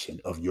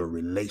foundation of your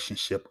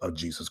relationship of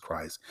Jesus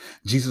Christ.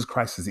 Jesus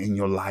Christ is in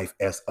your life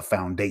as a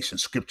foundation.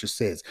 Scripture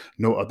says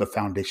no other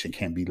foundation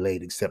can be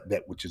laid except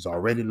that which is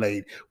already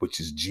laid, which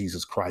is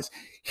Jesus Christ.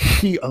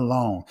 He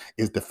alone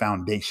is the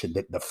foundation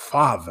that the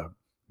Father,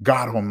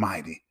 God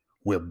Almighty,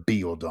 will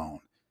build on.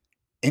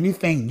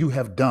 Anything you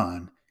have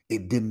done,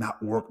 it did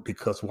not work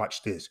because,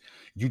 watch this,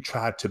 you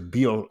tried to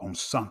build on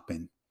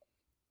something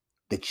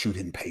that you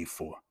didn't pay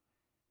for.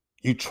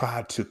 You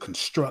tried to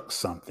construct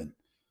something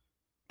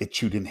that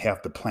you didn't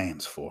have the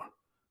plans for.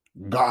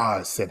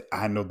 God said,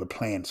 I know the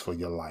plans for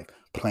your life,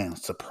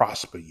 plans to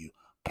prosper you,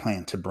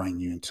 plan to bring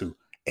you into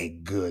a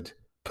good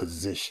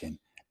position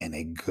and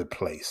a good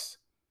place.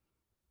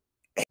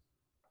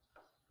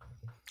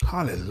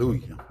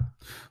 Hallelujah.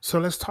 So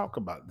let's talk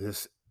about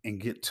this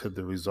and get to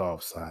the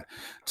resolve side.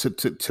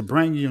 To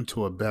bring you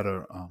into a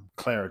better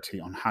clarity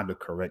on how to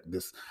correct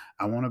this,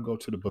 I want to go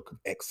to the book of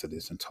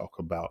Exodus and talk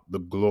about the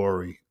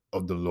glory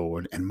of the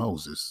Lord and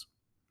Moses.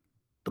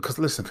 Because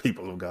listen,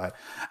 people of God,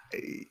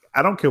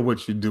 I don't care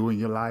what you do in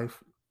your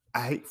life.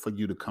 I hate for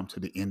you to come to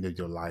the end of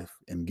your life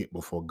and get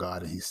before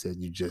God and he said,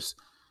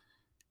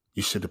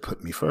 you should have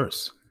put me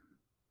first.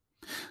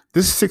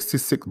 This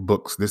 66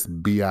 books, this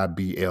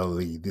Bible,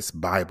 this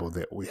Bible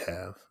that we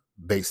have,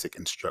 basic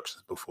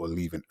instructions before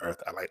leaving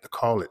earth, I like to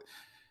call it,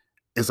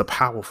 is a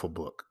powerful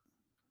book.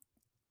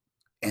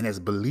 And as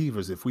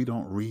believers, if we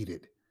don't read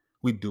it,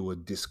 we do a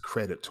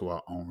discredit to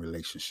our own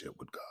relationship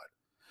with God.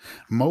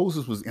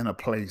 Moses was in a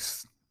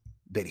place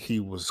that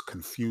he was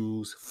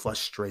confused,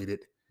 frustrated,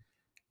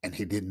 and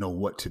he didn't know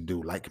what to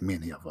do, like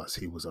many of us.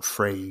 He was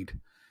afraid.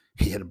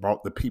 He had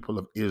brought the people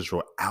of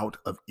Israel out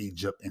of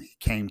Egypt, and he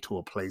came to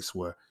a place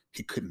where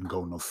he couldn't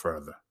go no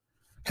further.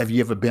 Have you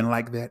ever been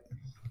like that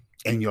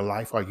in your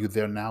life? Are you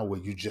there now where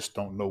you just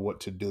don't know what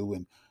to do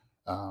and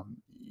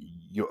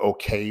you're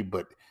okay,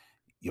 but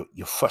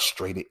you're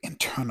frustrated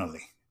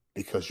internally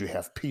because you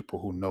have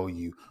people who know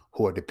you,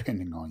 who are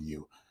depending on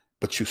you,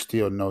 but you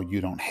still know you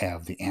don't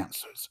have the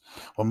answers?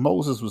 Well,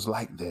 Moses was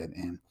like that.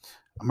 And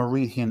I'm going to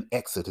read here in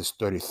Exodus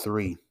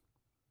 33,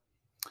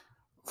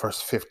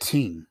 verse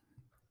 15.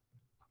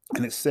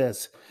 And it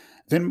says,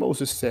 then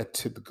Moses said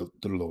to the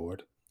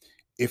Lord,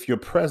 if your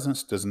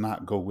presence does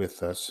not go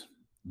with us,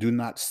 do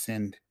not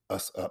send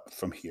us up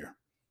from here.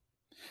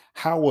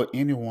 How will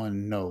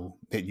anyone know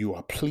that you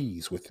are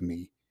pleased with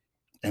me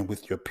and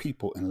with your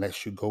people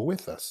unless you go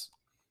with us?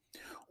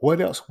 What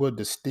else will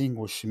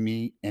distinguish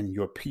me and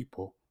your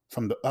people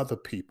from the other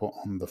people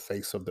on the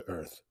face of the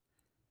earth?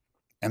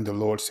 And the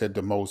Lord said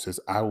to Moses,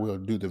 I will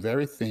do the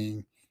very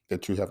thing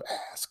that you have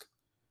asked,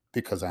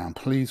 because I am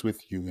pleased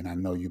with you and I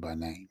know you by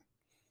name.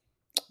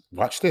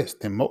 Watch this.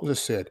 Then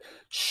Moses said,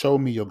 show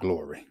me your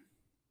glory.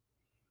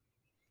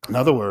 In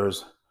other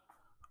words,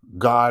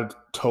 God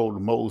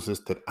told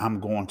Moses that I'm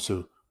going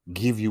to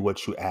give you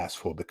what you asked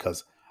for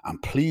because I'm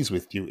pleased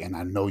with you and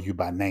I know you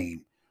by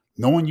name.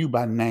 Knowing you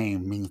by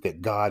name means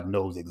that God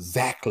knows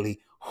exactly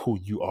who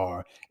you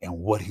are and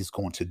what he's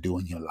going to do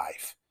in your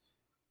life.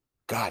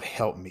 God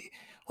help me.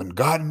 When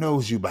God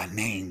knows you by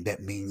name,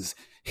 that means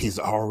he's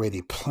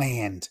already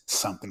planned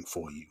something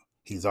for you.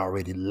 He's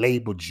already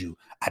labeled you,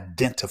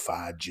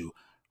 identified you,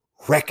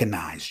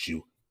 recognized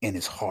you in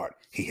his heart.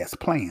 He has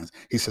plans.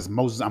 He says,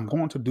 Moses, I'm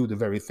going to do the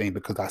very thing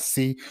because I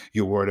see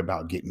you're worried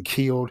about getting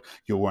killed.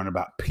 You're worried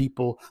about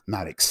people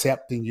not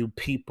accepting you,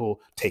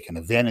 people taking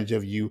advantage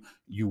of you.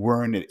 You're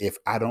worried that if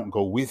I don't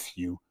go with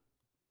you,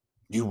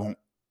 you won't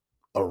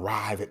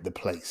arrive at the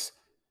place.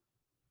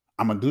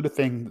 I'm going to do the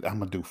thing that I'm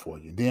going to do for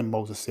you. Then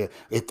Moses said,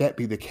 if that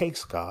be the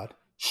case, God,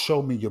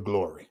 show me your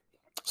glory.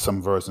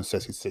 Some version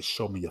says, he says,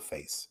 show me your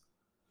face.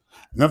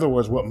 In other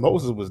words, what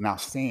Moses was now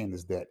saying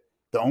is that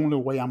the only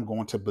way I'm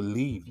going to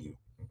believe you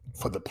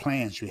for the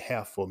plans you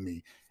have for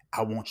me,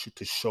 I want you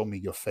to show me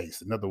your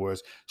face. In other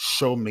words,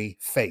 show me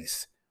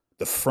face,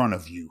 the front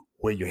of you,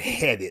 where you're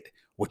headed,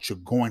 what you're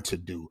going to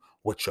do,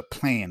 what your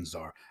plans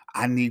are.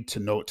 I need to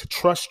know to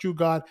trust you,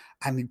 God.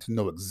 I need to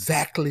know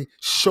exactly,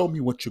 show me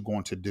what you're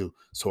going to do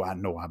so I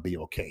know I'll be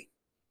okay.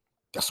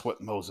 That's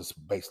what Moses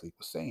basically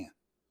was saying.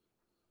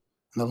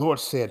 And the Lord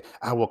said,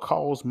 I will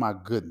cause my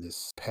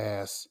goodness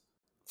pass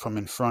from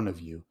in front of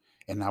you,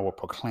 and I will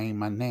proclaim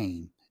my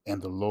name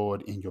and the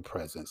Lord in your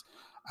presence.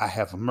 I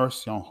have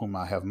mercy on whom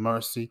I have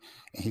mercy.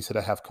 And he said,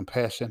 I have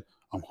compassion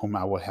on whom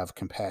I will have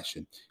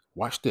compassion.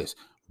 Watch this.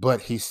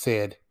 But he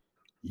said,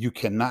 you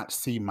cannot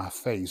see my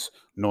face,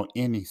 nor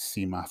any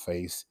see my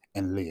face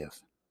and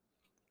live.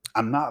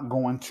 I'm not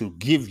going to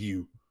give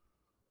you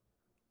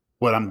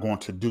what I'm going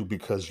to do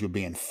because you're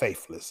being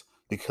faithless,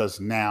 because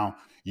now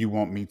you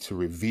want me to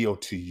reveal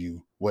to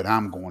you what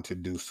I'm going to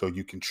do so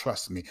you can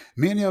trust me.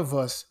 Many of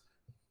us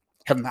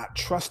have not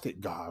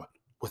trusted God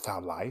with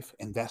our life,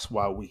 and that's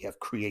why we have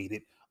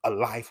created a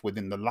life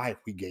within the life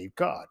we gave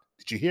God.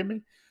 Did you hear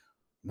me?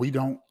 We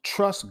don't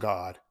trust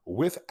God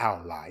with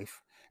our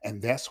life,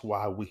 and that's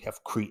why we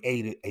have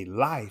created a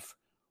life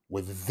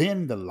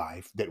within the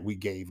life that we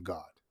gave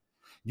God.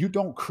 You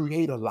don't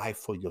create a life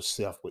for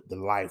yourself with the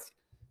life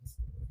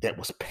that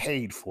was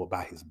paid for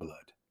by his blood.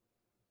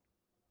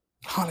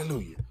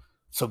 Hallelujah.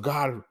 So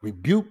God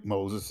rebuked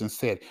Moses and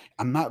said,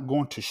 I'm not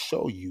going to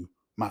show you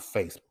my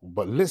face,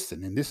 but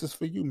listen, and this is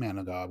for you, man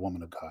of God,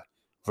 woman of God.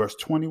 Verse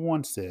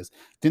 21 says,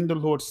 then the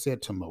Lord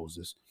said to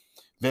Moses,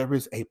 there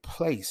is a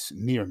place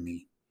near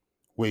me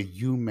where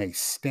you may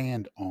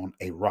stand on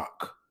a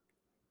rock.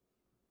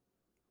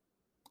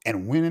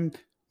 And when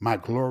my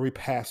glory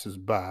passes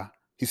by,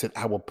 he said,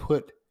 I will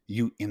put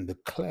you in the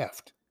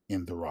cleft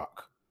in the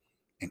rock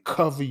and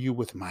cover you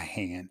with my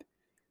hand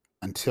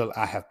until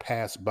I have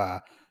passed by.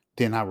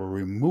 Then I will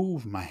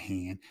remove my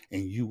hand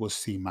and you will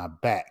see my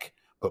back,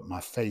 but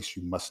my face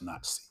you must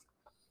not see.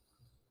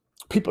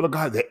 People of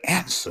God, the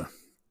answer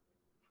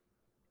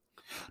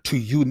to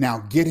you now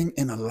getting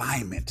in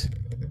alignment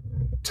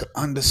to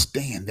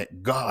understand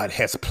that God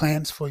has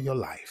plans for your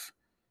life,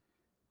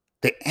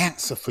 the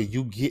answer for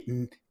you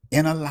getting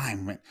in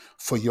alignment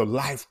for your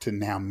life to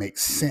now make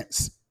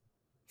sense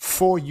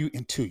for you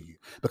and to you,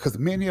 because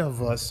many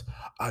of us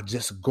are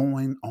just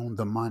going on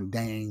the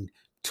mundane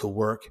to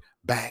work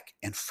back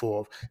and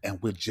forth, and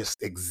we're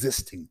just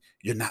existing.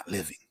 You're not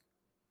living.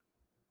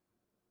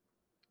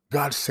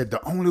 God said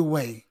the only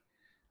way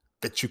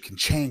that you can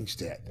change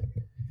that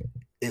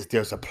is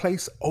there's a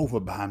place over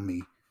by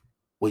me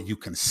where you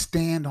can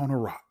stand on a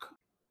rock.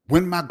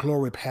 When my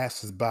glory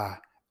passes by,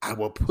 I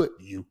will put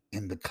you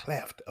in the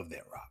cleft of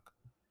that rock.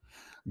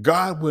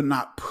 God will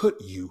not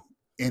put you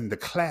in the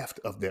cleft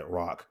of that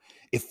rock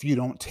if you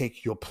don't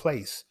take your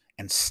place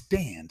and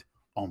stand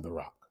on the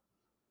rock.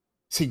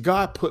 See,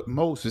 God put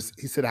Moses,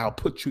 he said, I'll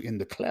put you in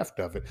the cleft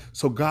of it.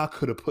 So God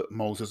could have put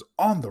Moses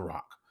on the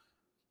rock.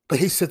 But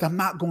he said, I'm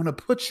not going to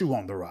put you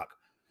on the rock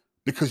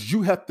because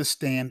you have to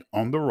stand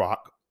on the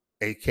rock,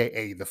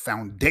 AKA the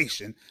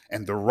foundation.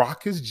 And the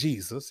rock is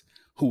Jesus,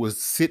 who is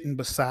sitting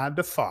beside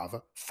the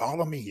Father.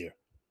 Follow me here.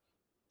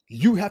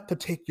 You have to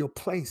take your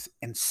place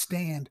and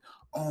stand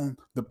on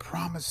the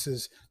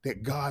promises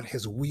that God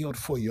has willed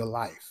for your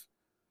life.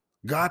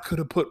 God could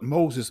have put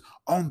Moses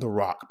on the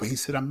rock, but he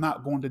said, I'm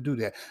not going to do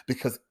that,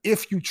 because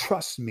if you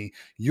trust me,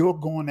 you're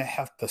going to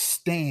have to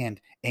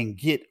stand and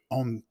get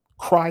on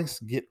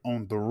Christ, get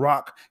on the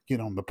rock, get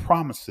on the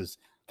promises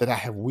that I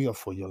have willed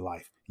for your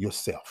life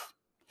yourself.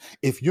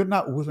 If you're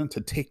not willing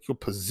to take your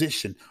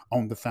position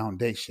on the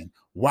foundation,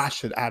 why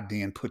should I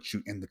then put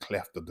you in the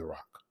cleft of the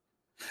rock?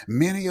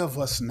 Many of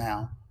us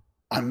now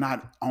are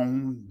not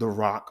on the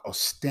rock or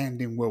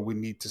standing where we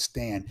need to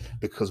stand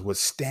because we're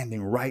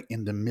standing right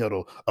in the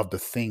middle of the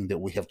thing that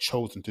we have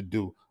chosen to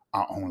do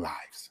our own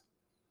lives.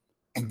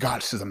 And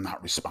God says, I'm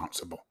not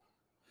responsible.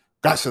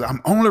 God says,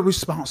 I'm only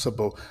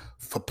responsible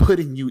for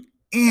putting you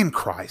in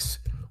Christ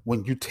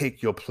when you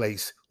take your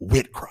place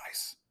with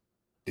Christ.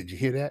 Did you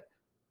hear that?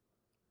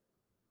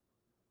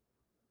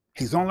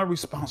 He's only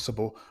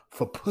responsible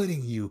for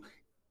putting you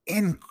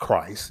in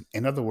Christ.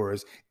 In other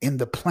words, in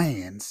the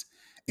plans,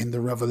 in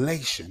the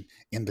revelation,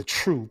 in the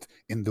truth,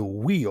 in the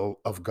will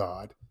of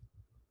God,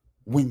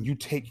 when you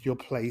take your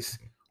place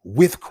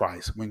with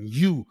Christ, when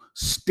you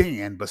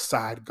stand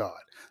beside God.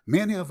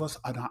 Many of us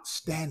are not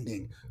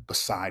standing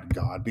beside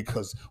God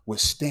because we're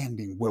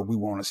standing where we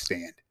want to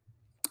stand.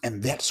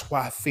 And that's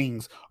why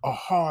things are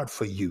hard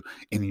for you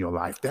in your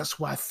life. That's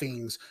why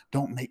things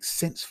don't make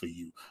sense for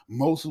you.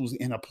 Moses was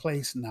in a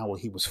place now where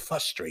he was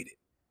frustrated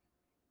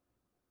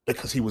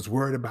because he was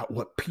worried about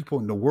what people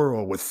in the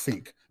world would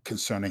think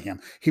concerning him.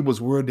 He was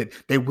worried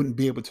that they wouldn't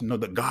be able to know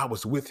that God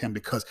was with him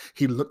because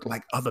he looked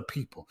like other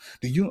people.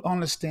 Do you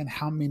understand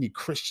how many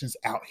Christians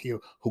out here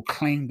who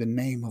claim the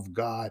name of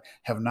God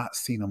have not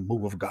seen a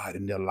move of God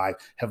in their life,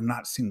 have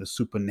not seen the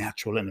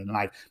supernatural in their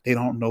life? They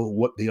don't know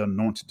what they're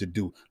anointed to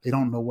do. They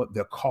don't know what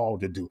they're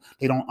called to do.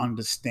 They don't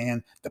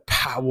understand the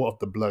power of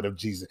the blood of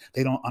Jesus.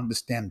 They don't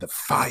understand the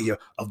fire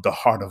of the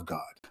heart of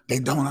God. They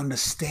don't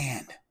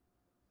understand,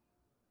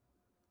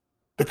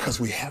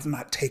 because we have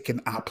not taken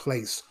our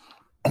place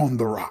on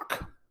the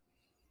rock.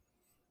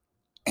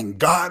 And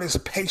God is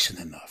patient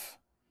enough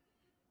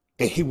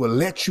that he will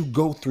let you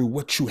go through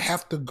what you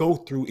have to go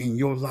through in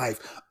your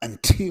life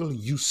until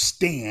you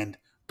stand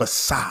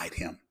beside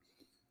him.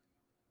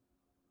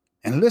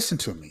 And listen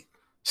to me.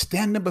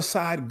 Standing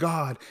beside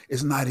God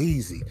is not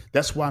easy.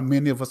 That's why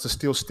many of us are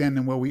still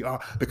standing where we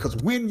are. Because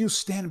when you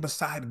stand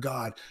beside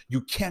God, you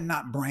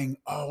cannot bring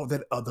all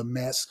that other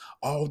mess,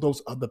 all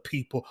those other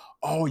people,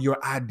 all your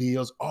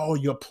ideas, all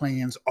your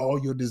plans, all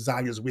your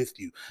desires with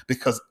you.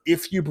 Because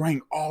if you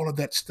bring all of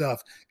that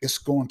stuff, it's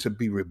going to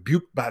be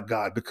rebuked by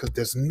God, because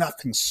there's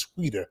nothing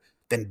sweeter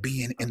than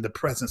being in the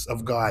presence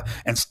of God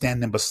and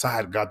standing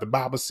beside God. The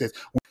Bible says,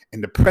 in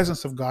the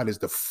presence of God is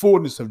the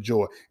fullness of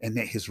joy, and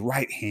at his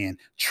right hand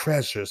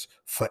treasures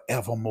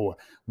forevermore.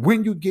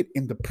 When you get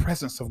in the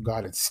presence of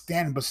God and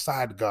stand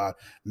beside God,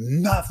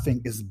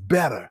 nothing is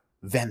better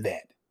than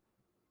that.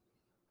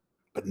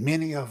 But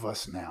many of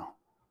us now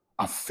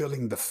are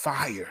feeling the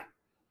fire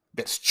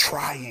that's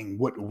trying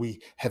what we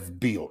have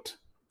built,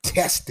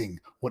 testing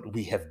what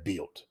we have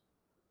built.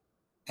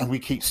 And we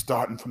keep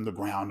starting from the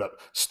ground up,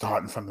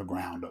 starting from the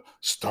ground up,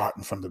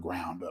 starting from the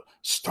ground up,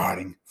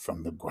 starting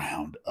from the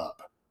ground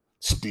up.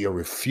 Still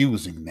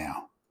refusing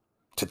now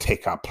to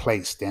take our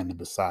place standing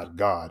beside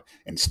God.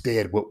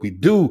 Instead, what we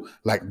do,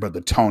 like Brother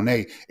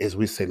Tony, is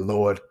we say,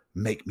 Lord,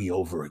 make me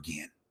over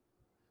again.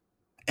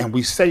 And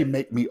we say,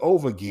 make me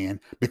over again,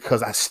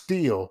 because I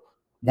still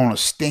want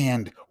to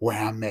stand where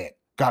I'm at.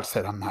 God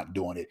said, I'm not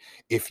doing it.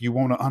 If you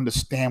want to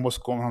understand what's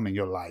going on in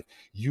your life,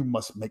 you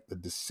must make the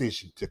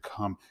decision to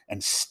come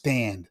and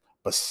stand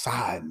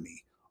beside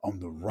me on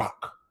the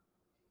rock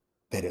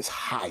that is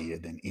higher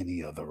than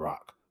any other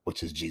rock,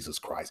 which is Jesus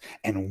Christ.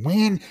 And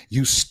when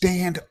you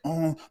stand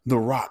on the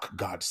rock,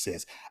 God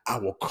says, I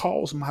will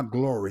cause my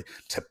glory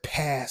to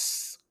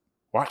pass,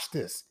 watch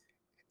this,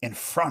 in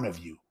front of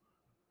you.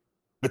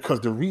 Because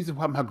the reason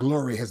why my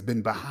glory has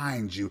been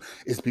behind you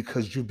is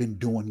because you've been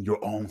doing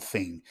your own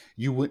thing.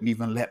 You wouldn't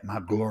even let my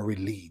glory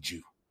lead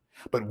you.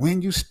 But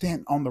when you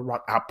stand on the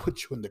rock, I'll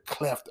put you in the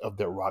cleft of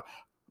the rock,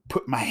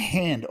 put my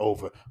hand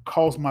over,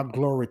 cause my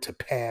glory to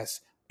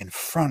pass in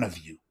front of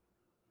you,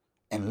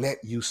 and let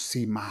you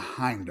see my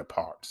hinder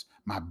parts,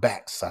 my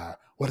backside.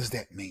 What does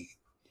that mean?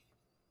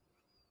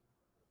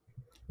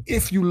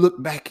 If you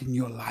look back in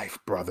your life,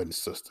 brother and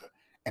sister,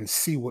 and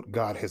see what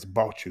God has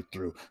brought you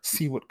through,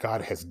 see what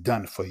God has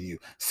done for you,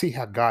 see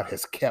how God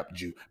has kept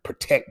you,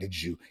 protected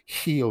you,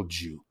 healed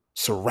you,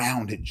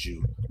 surrounded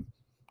you,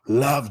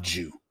 loved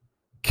you,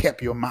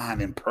 kept your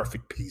mind in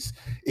perfect peace.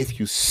 If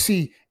you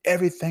see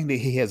everything that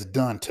he has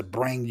done to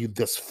bring you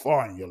this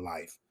far in your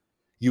life,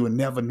 you will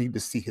never need to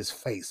see his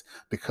face,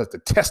 because the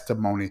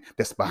testimony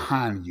that's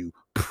behind you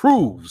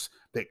proves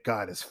that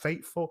God is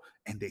faithful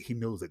and that he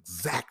knows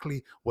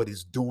exactly what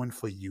he's doing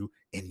for you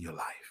in your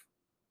life.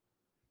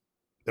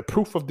 The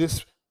proof of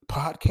this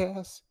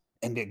podcast,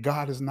 and that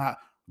God is not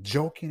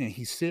joking and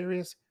he's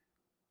serious,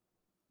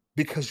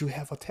 because you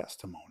have a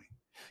testimony.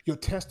 Your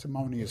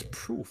testimony is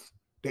proof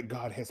that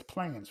God has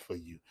plans for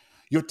you.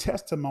 Your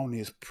testimony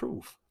is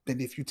proof that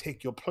if you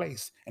take your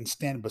place and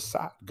stand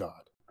beside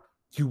God,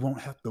 you won't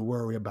have to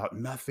worry about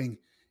nothing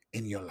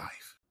in your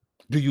life.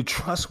 Do you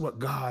trust what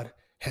God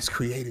has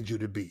created you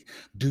to be?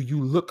 Do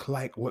you look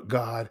like what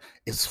God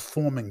is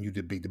forming you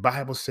to be? The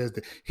Bible says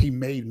that he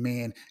made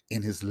man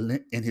in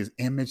his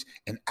image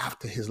and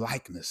after his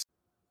likeness.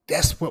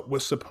 That's what we're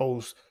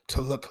supposed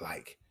to look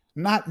like.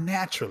 Not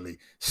naturally,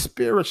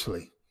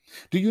 spiritually.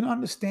 Do you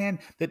understand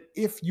that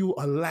if you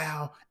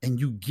allow and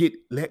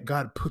let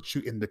God put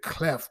you in the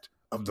cleft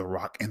of the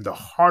rock, in the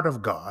heart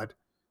of God,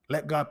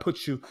 let God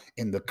put you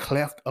in the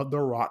cleft of the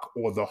rock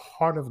or the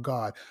heart of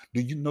God, do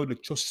you know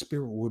that your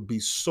spirit will be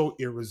so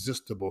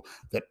irresistible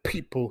that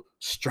people,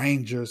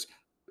 strangers,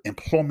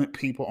 employment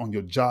people on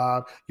your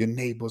job, your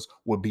neighbors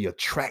will be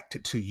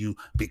attracted to you,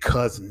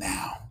 because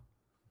now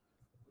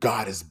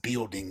God is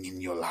building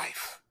in your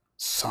life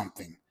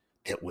something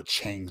that will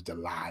change the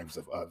lives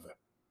of other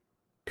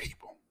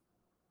people.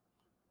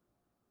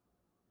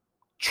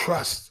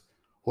 Trust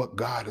what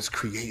God is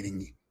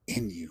creating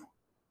in you.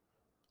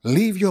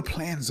 Leave your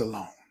plans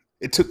alone.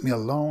 It took me a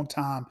long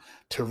time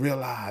to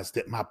realize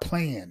that my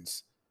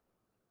plans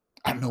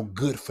are no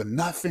good for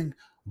nothing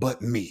but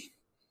me.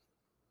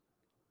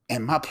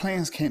 And my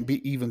plans can't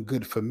be even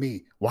good for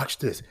me, watch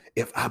this,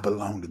 if I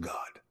belong to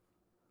God,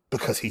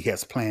 because he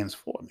has plans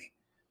for me.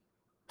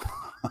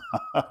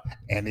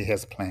 And he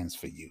has plans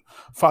for you.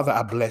 Father,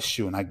 I bless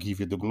you and I give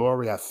you the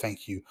glory. I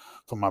thank you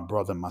for my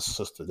brother and my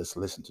sister that's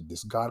listening to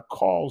this. God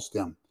calls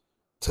them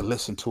to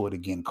listen to it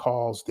again,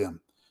 calls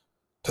them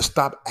to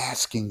stop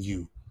asking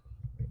you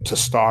to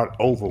start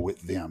over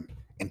with them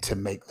and to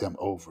make them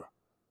over.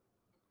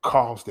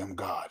 Calls them,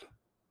 God,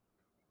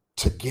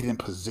 to get in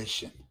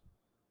position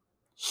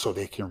so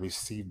they can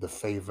receive the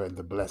favor and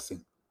the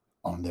blessing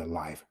on their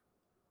life,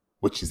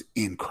 which is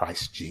in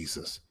Christ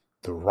Jesus,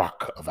 the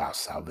rock of our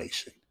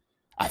salvation.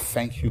 I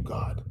thank you,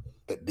 God,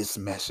 that this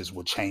message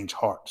will change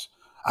hearts.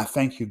 I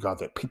thank you, God,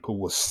 that people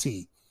will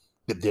see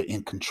that they're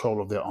in control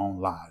of their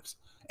own lives.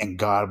 And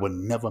God will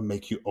never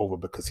make you over,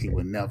 because he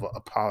will never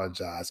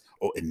apologize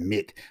or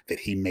admit that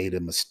he made a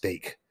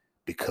mistake,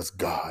 because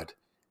God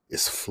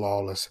is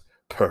flawless,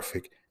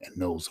 perfect, and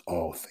knows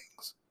all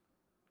things.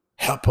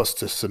 Help us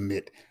to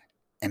submit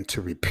and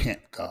to repent,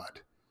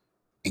 God,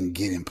 and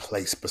get in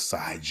place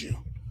beside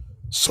you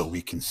so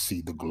we can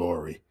see the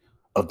glory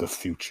of the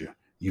future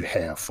you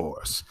have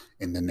for us.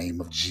 In the name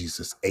of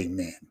Jesus,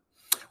 amen.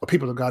 Well,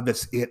 people of God,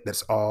 that's it.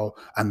 That's all.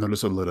 I know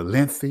it's a little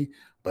lengthy,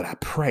 but I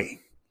pray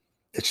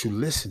that you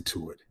listen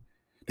to it,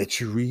 that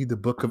you read the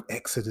book of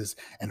Exodus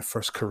and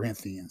First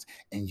Corinthians,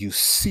 and you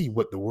see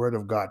what the word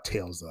of God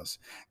tells us.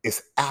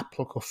 It's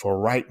applicable for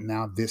right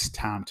now, this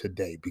time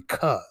today,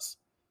 because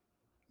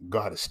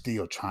God is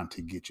still trying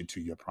to get you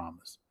to your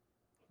promise.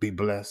 Be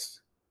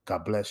blessed.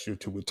 God bless you.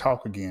 Till we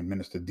talk again,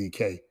 Minister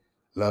DK.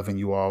 Loving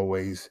you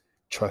always,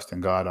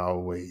 trusting God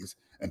always,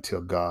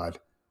 until God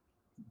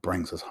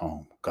brings us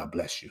home. God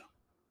bless you.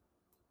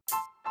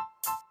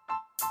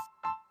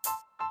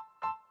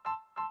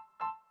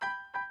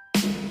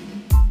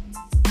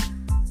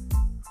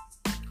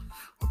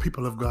 Well,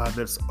 people of God,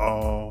 that's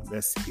all.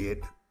 That's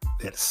it.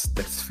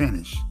 That's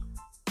finished.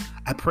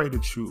 I pray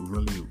that you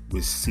really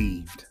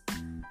received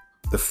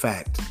the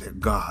fact that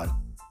God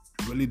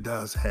really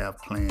does have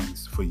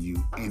plans for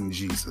you in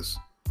Jesus.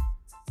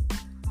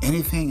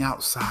 Anything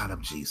outside of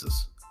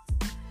Jesus,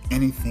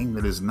 anything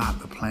that is not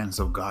the plans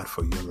of God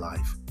for your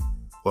life,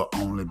 will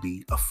only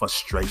be a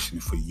frustration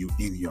for you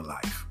in your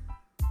life.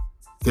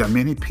 There are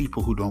many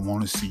people who don't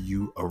want to see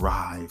you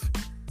arrive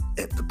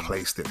at the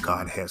place that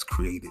God has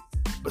created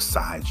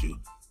beside you.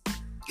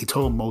 He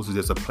told Moses,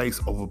 there's a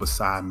place over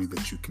beside me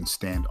that you can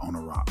stand on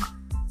a rock.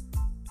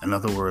 In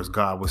other words,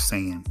 God was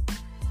saying,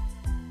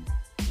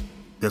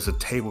 there's a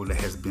table that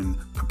has been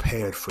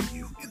prepared for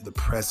you in the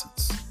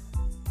presence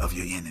of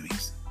your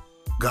enemies.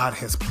 God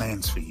has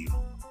plans for you.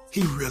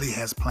 He really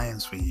has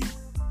plans for you.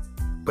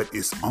 But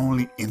it's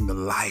only in the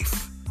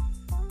life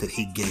that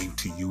he gave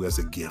to you as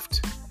a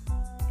gift.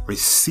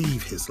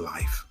 Receive his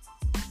life.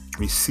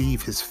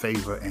 Receive his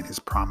favor and his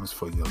promise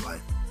for your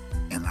life.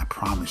 And I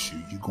promise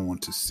you, you're going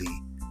to see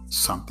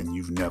something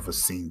you've never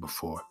seen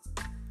before.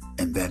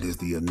 And that is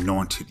the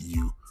anointed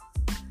you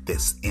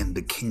that's in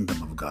the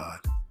kingdom of God,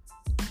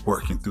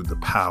 working through the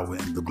power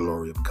and the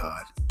glory of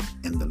God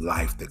in the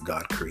life that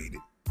God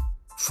created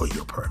for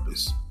your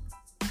purpose.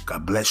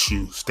 God bless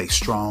you. Stay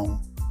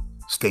strong,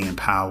 stay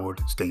empowered,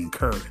 stay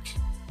encouraged.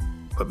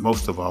 But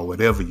most of all,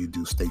 whatever you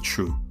do, stay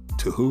true.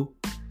 To who?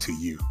 To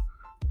you.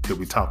 Till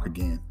we talk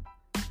again,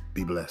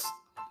 be blessed.